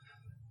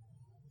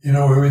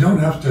 where we don't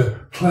have to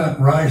plant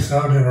rice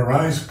out in a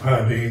rice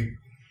paddy,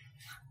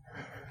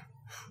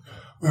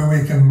 where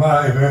we can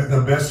buy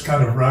the best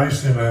kind of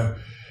rice in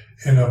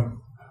a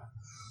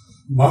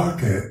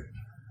market,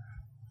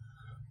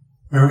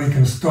 where we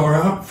can store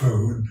up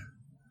food,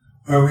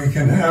 where we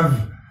can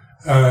have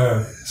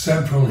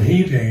central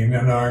heating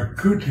in our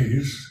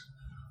kutis,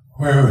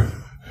 where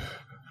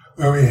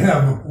we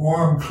have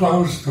warm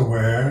clothes to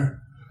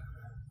wear,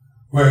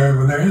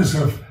 where there is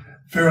a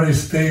fairly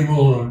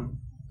stable,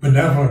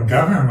 benevolent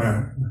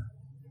government.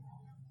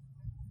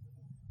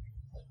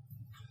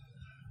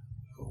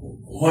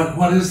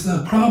 What is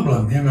the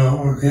problem? We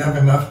have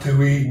enough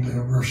to eat,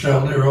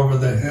 shelter over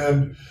the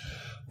head,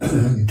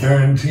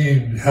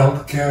 guaranteed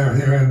health care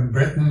here in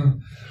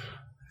Britain.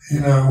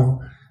 It's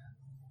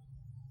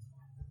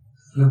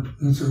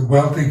a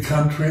wealthy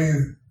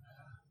country.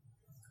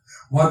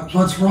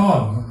 What's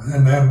wrong?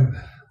 And then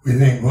we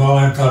think, well,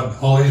 I've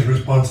got all these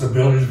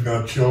responsibilities. I've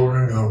got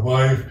children, I've got a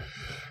wife,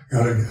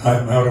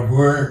 I'm out of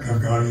work,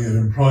 I've got to get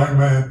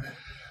employment,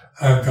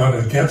 I've got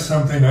to get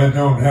something I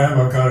don't have,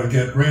 I've got to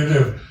get rid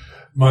of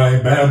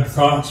my bad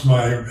thoughts,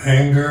 my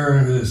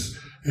anger is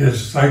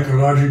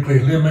psychologically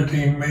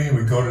limiting me.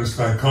 We go to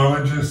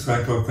psychologists,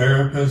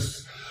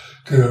 psychotherapists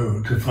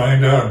to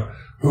find out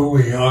who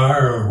we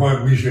are or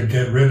what we should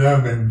get rid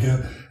of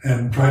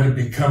and try to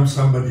become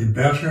somebody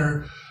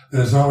better.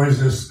 There's always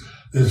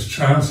this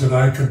chance that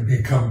I could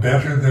become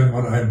better than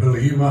what I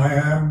believe I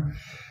am.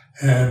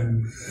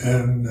 And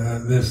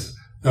there's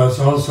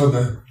also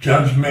the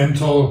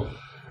judgmental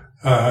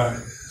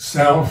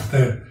self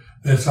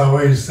that's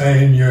always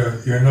saying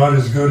you're not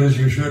as good as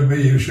you should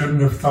be. You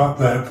shouldn't have thought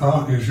that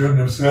thought. You shouldn't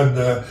have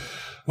said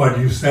what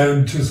you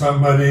said to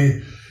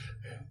somebody.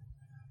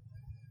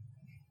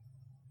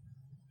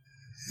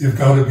 You've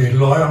got to be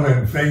loyal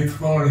and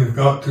faithful. You've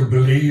got to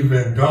believe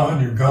in God.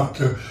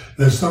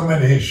 There's so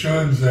many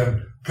shoulds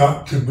and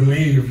got to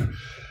believe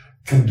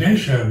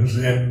conditions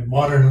in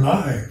modern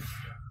life.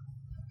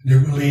 Do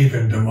you believe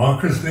in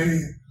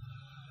democracy?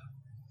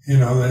 You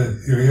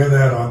hear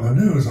that on the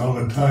news all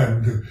the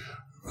time.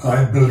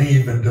 I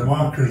believe in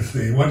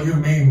democracy. What do you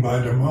mean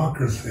by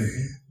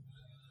democracy?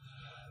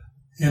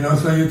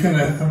 So you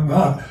can,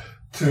 not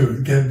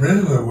to get rid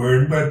of the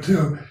word, but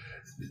to,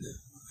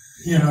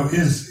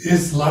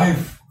 is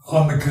life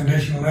on the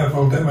conditioned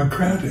level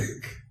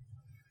democratic?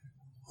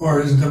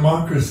 Or is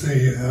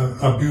democracy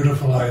a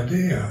beautiful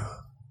idea?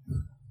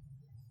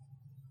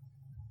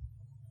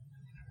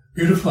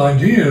 Beautiful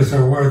ideas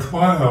are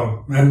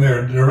worthwhile in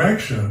their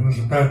directions,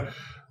 but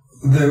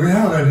the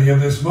reality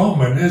of this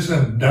moment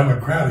isn't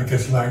democratic.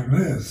 It's like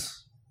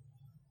this.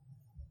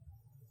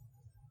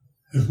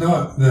 It's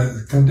not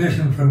the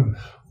condition from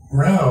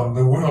realm.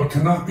 The world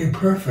cannot be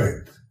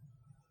perfect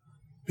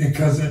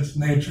because its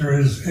nature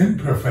is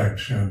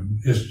imperfection,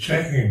 is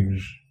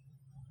change.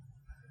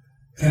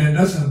 And it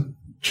doesn't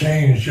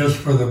change just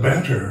for the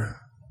better.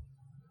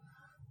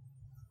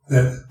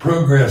 That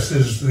progress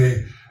is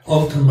the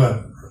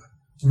ultimate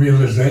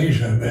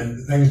realization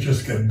that things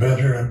just get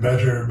better and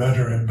better and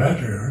better and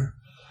better.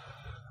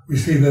 We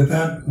see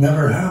that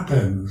never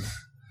happens.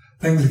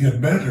 Things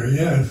get better,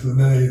 yes, and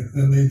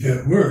then they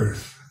get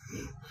worse.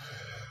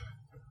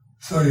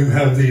 So you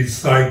have these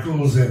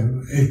cycles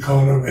in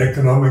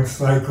economic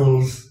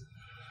cycles,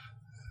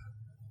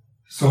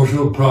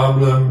 social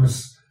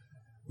problems,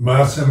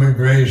 mass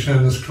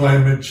immigrations,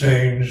 climate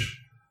change,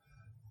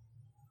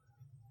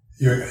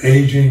 you're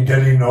aging,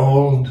 getting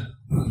old.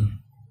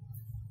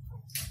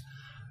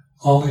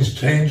 All these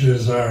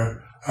changes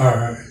are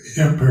are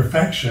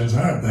imperfections,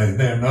 aren't they?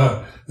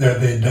 They're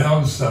the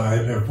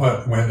downside of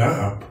what went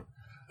up,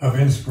 of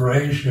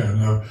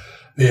inspiration, of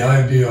the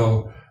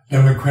ideal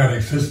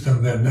democratic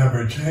system that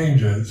never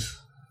changes.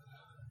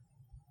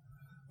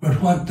 But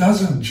what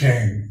doesn't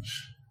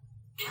change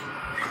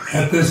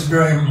at this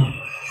very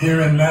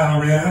here and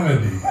now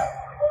reality?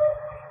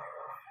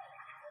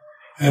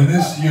 And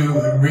this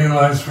you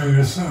realize for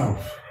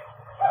yourself.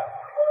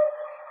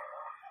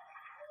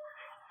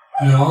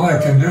 And all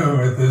I can do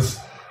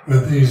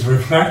with these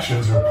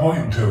reflections or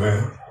point to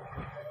it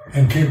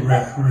and keep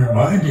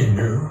reminding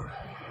you,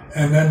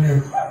 and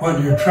then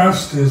what you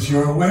trust is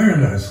your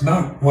awareness,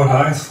 not what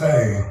I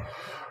say,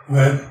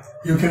 but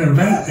you can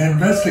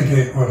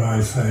investigate what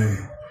I say.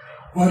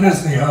 What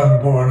is the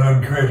unborn,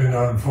 uncreated,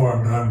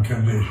 unformed,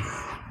 unconditioned?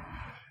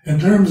 In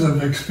terms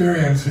of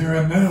experience here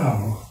and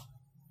now.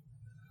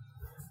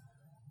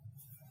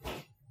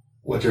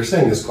 What you're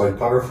saying is quite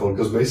powerful,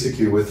 because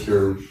basically with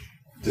your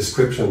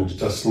description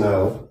just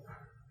now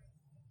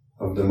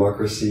of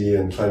democracy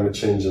and climate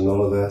change and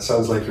all of that,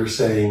 sounds like you're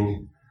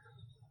saying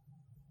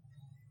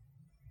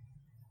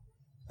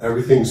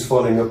everything's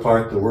falling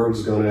apart, the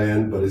world's going to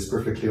end, but it's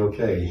perfectly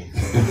okay.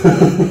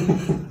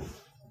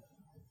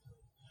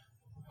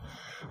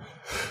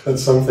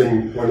 That's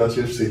something we're not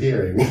used to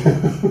hearing.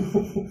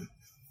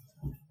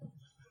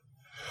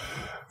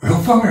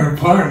 Well, falling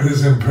apart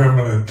is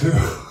impermanent too.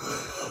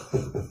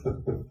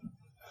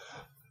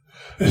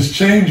 It's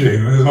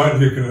changing.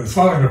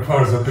 Falling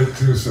apart is a bit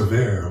too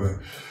severe, but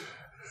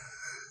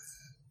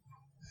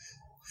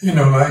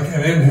like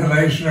an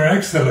inhalation or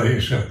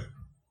exhalation.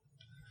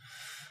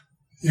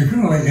 You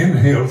can only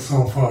inhale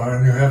so far,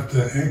 and you have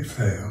to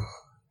exhale.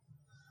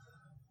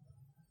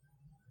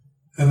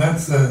 And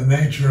that's the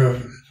nature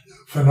of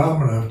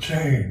phenomena of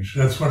change.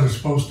 That's what it's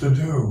supposed to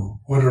do.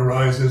 What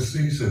arises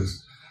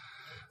ceases.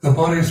 The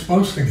body's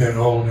supposed to get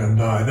old and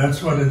die.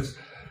 That's what it's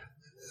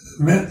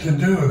meant to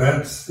do.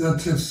 That's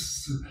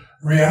its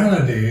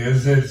reality.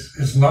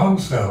 It's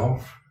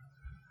non-self.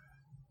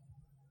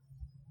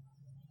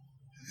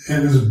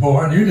 It is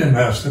born. You didn't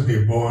ask to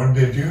be born,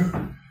 did you?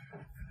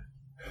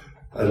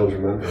 I don't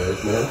remember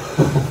it,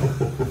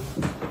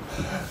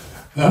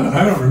 no.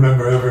 I don't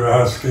remember ever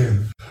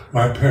asking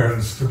my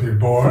parents to be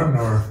born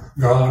or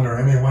gone or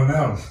anyone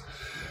else.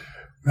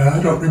 And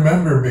I don't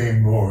remember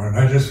being born.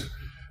 I just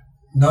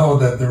know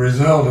that the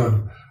result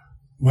of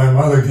my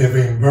mother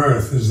giving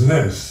birth is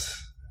this.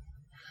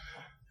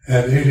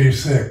 At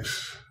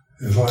 86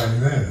 is like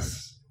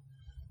this.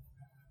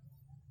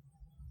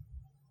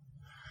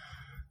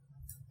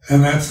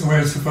 And that's the way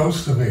it's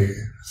supposed to be.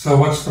 So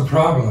what's the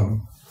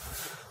problem?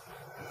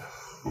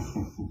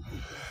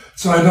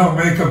 So I don't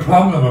make a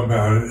problem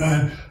about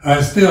it.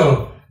 I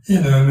still,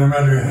 no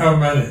matter how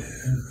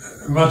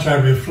much I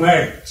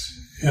reflect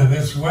in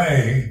this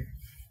way,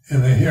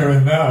 in the here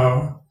and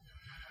now,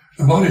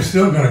 the body's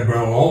still going to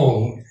grow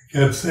old,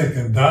 get sick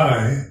and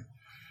die,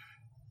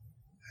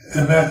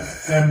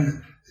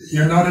 and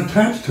you're not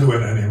attached to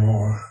it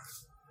anymore.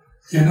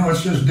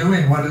 It's just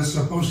doing what it's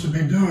supposed to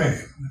be doing.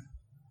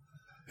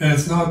 And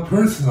it's not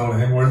personal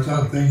anymore. It's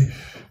not thinking,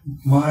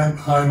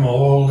 I'm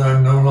old,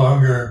 I'm no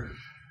longer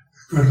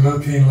good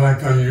looking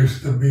like I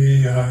used to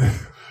be.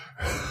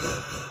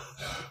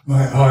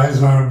 My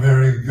eyes aren't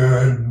very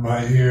good,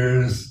 my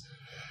ears,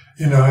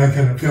 I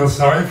can feel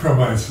sorry for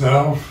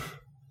myself.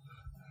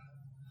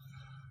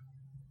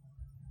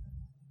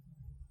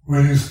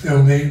 Will you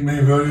still need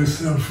me? Will you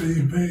still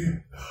feed me?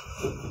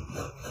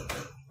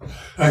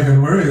 I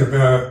can worry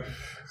about,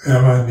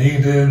 am I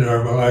needed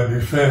or will I be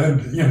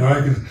fed?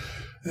 I can,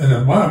 in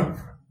a month,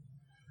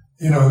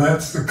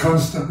 that's the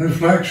constant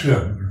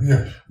reflection.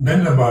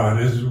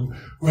 Bindabad is,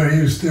 will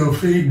you still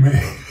feed me?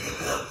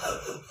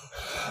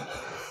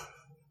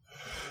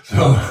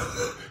 So,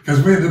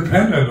 because we're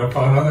dependent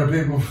upon other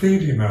people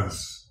feeding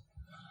us.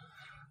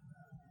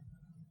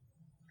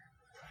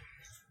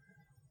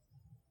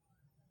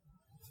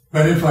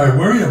 But if I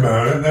worry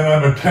about it, then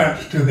I'm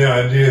attached to the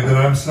idea that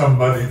I'm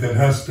somebody that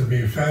has to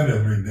be fed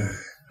every day.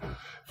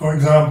 For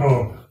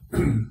example,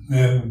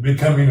 in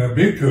becoming a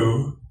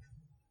bhikkhu,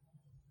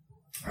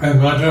 and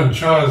Ajahn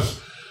Chah's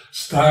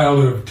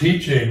style of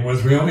teaching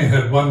was we only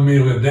had one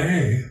meal a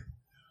day.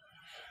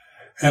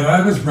 And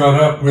I was brought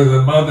up with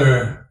a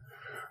mother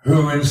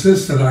who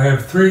insisted I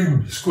have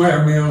 3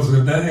 square meals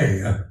a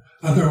day,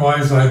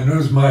 otherwise I'd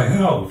lose my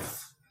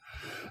health.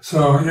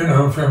 So,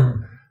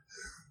 from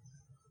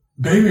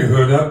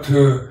babyhood up to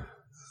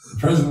the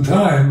present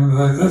time,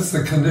 that's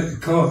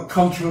the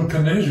cultural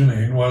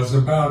conditioning was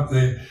about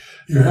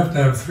you have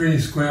to have 3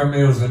 square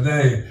meals a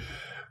day,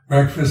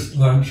 breakfast,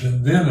 lunch,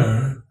 and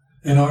dinner,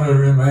 in order to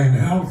remain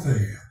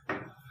healthy.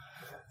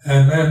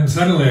 And then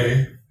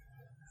suddenly,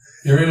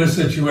 you're in a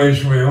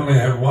situation where you only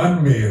have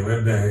 1 meal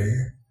a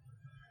day,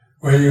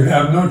 where you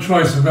have no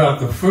choice about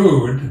the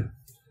food,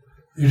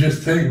 you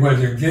just take what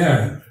you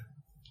get.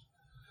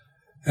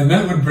 And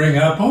that would bring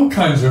up all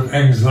kinds of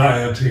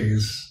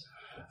anxieties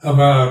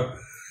about,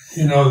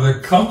 the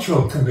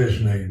cultural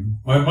conditioning,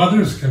 my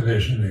mother's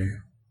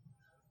conditioning.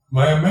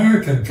 My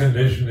American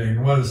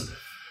conditioning was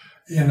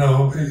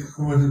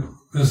it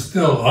was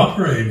still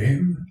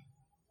operating.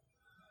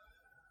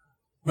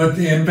 But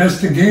the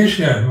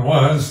investigation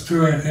was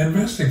to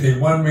investigate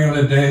 1 meal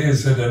a day.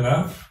 Is it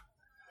enough?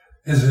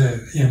 Is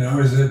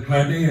it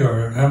plenty,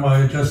 or am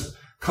I just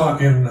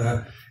caught in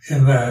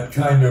that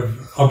kind of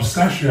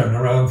obsession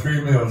around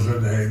 3 meals a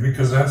day,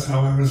 because that's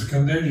how I was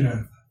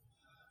conditioned.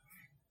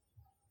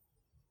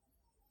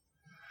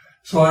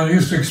 So I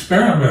used to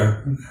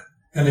experiment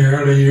in the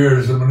early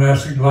years of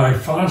monastic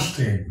life,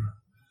 fasting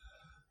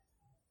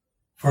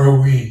for a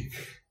week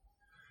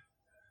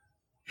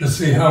to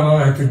see how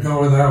long I could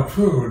go without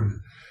food.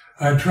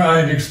 I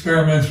tried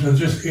experiments with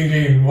just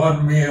eating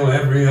 1 meal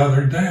every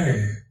other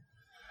day.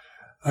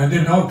 I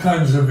did all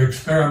kinds of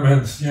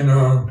experiments,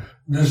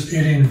 just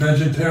eating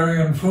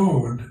vegetarian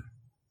food.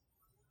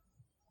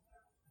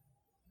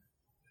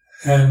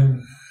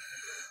 And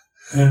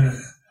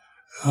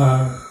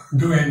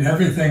doing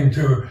everything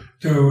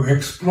to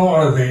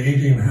explore the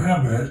eating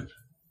habit.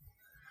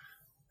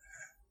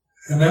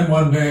 And then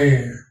one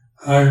day,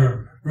 I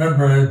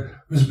remember I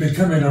was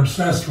becoming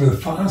obsessed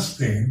with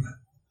fasting,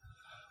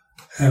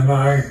 and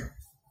I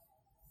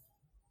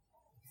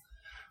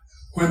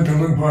went to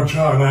Luang Por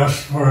Chah and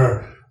asked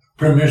for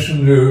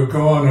permission to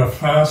go on a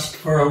fast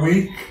for a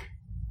week.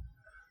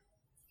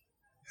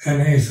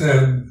 And he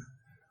said,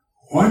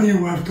 "Why do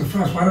you have to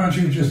fast? Why don't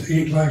you just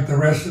eat like the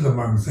rest of the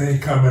monks? They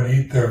come and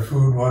eat their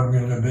food 1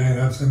 meal a day,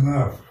 that's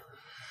enough."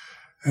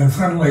 And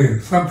suddenly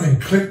something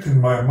clicked in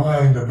my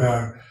mind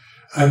about,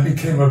 I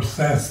became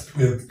obsessed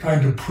with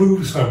trying to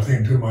prove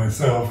something to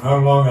myself, how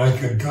long I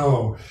could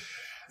go.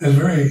 It's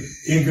very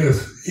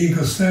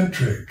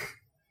egocentric.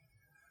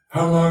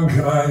 How long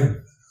can I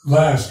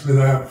last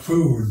without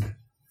food?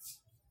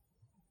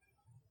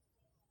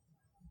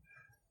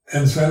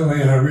 And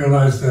suddenly I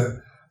realized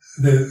that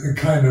the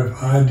kind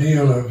of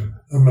ideal of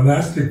the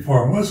monastic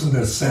form wasn't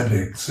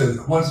ascetics,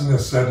 it wasn't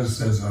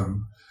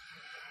asceticism,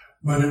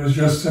 but it was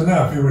just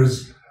enough. It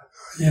was,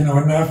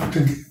 enough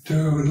to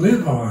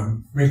live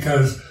on,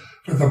 because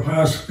for the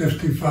past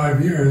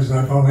 55 years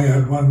I've only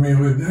had 1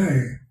 meal a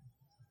day.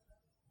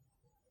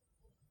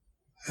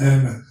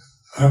 And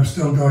I'm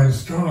still going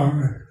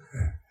strong.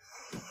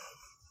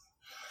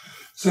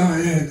 So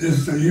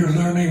you're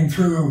learning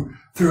through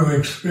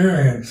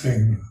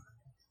experiencing.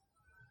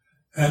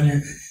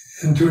 And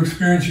to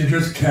experience, you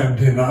just can't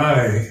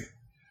deny,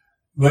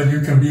 but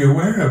you can be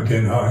aware of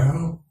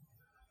denial.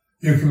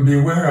 You can be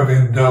aware of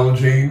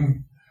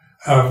indulging,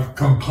 of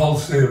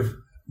compulsive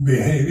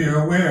behavior.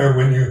 Aware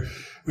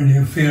when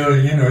you feel,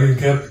 you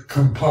get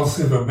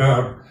compulsive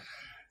about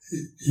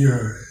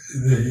your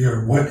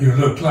what you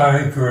look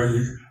like, or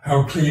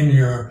how clean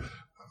your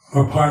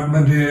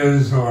apartment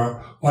is,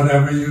 or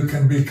whatever. You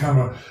can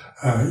become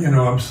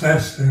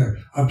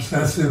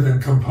obsessive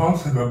and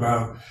compulsive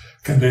about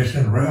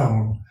conditioned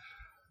realm.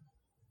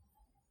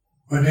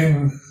 But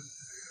in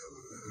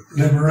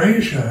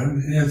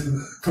liberation,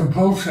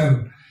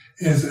 compulsion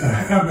is a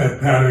habit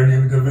pattern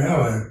you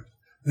develop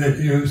that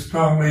you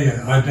strongly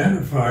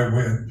identify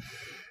with,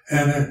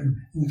 and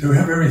to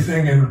have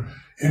everything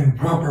in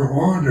proper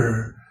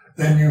order,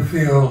 then you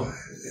feel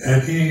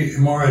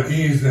more at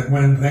ease than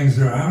when things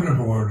are out of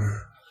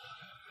order.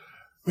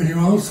 But you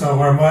also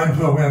are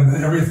mindful when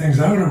everything's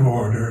out of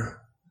order,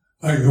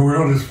 like the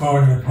world is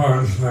falling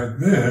apart, it's like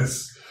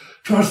this.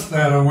 Trust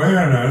that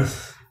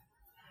awareness.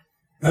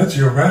 That's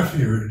your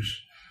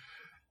refuge.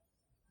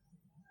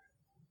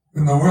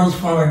 When the world's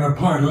falling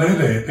apart, let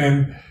it,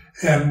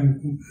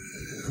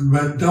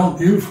 but don't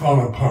you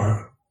fall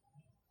apart.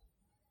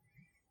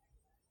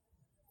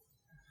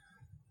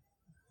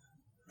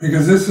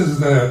 Because this is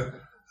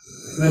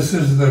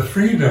the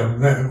freedom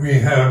that we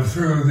have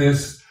through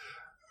this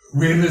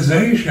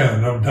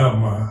realization of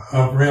Dhamma,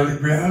 of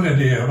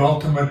reality, of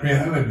ultimate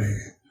reality.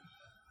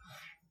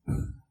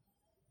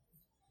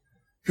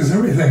 Because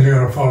everything's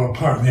going to fall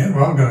apart. In the end,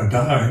 we're all going to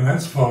die, and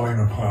that's falling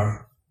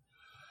apart.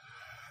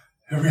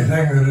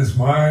 Everything that is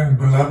mine,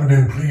 beloved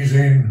and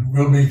pleasing,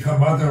 will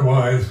become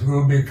otherwise,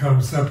 will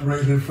become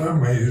separated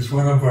from me, is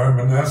one of our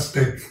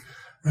monastic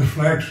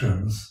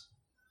reflections.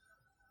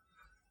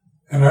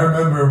 And I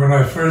remember when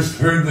I first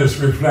heard this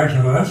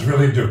reflection, well, that's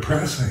really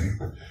depressing.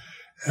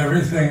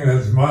 Everything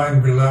that's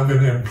mine,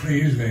 beloved and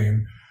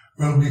pleasing,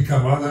 will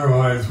become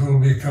otherwise, will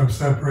become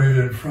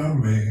separated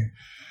from me.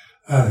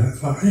 I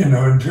thought,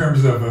 in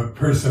terms of a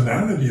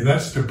personality,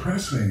 that's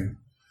depressing.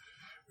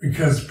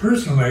 Because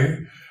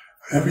personally,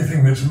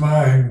 everything that's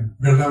mine,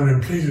 beloved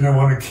and pleasing, I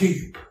want to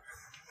keep.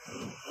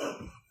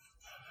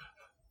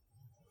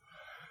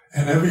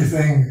 And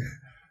everything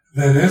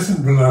that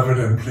isn't beloved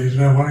and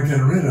pleasing, I want to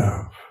get rid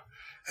of.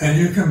 And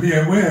you can be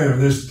aware of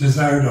this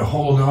desire to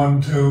hold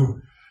on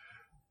to,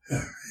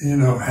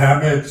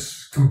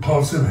 habits,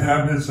 compulsive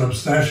habits,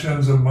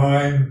 obsessions of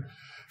mind,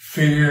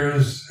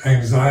 fears,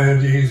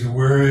 anxieties,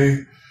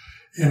 worry.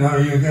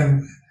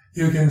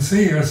 You can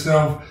see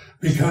yourself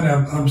become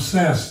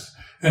obsessed.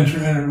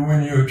 And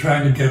when you're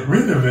trying to get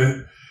rid of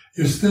it,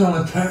 you're still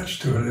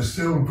attached to it. It's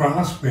still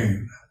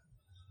grasping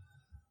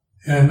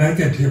in a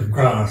negative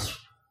grasp.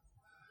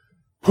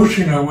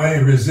 pushing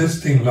away,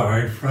 resisting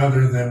life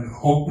rather than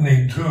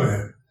opening to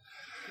it.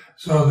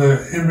 So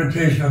the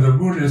invitation of the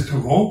Buddha is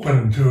to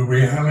open to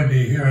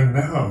reality here and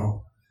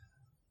now.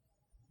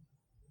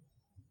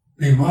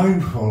 Be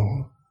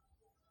mindful.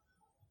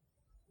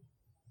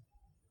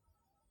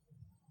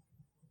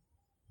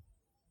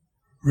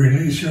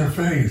 Release your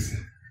faith.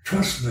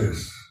 Trust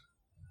this.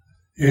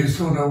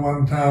 Yesuda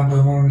Wanta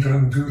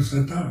Bamunjan Tu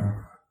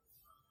Satang.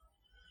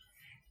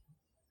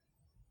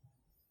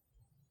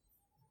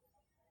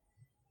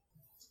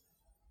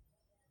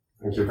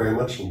 Thank you very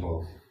much,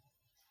 Paul.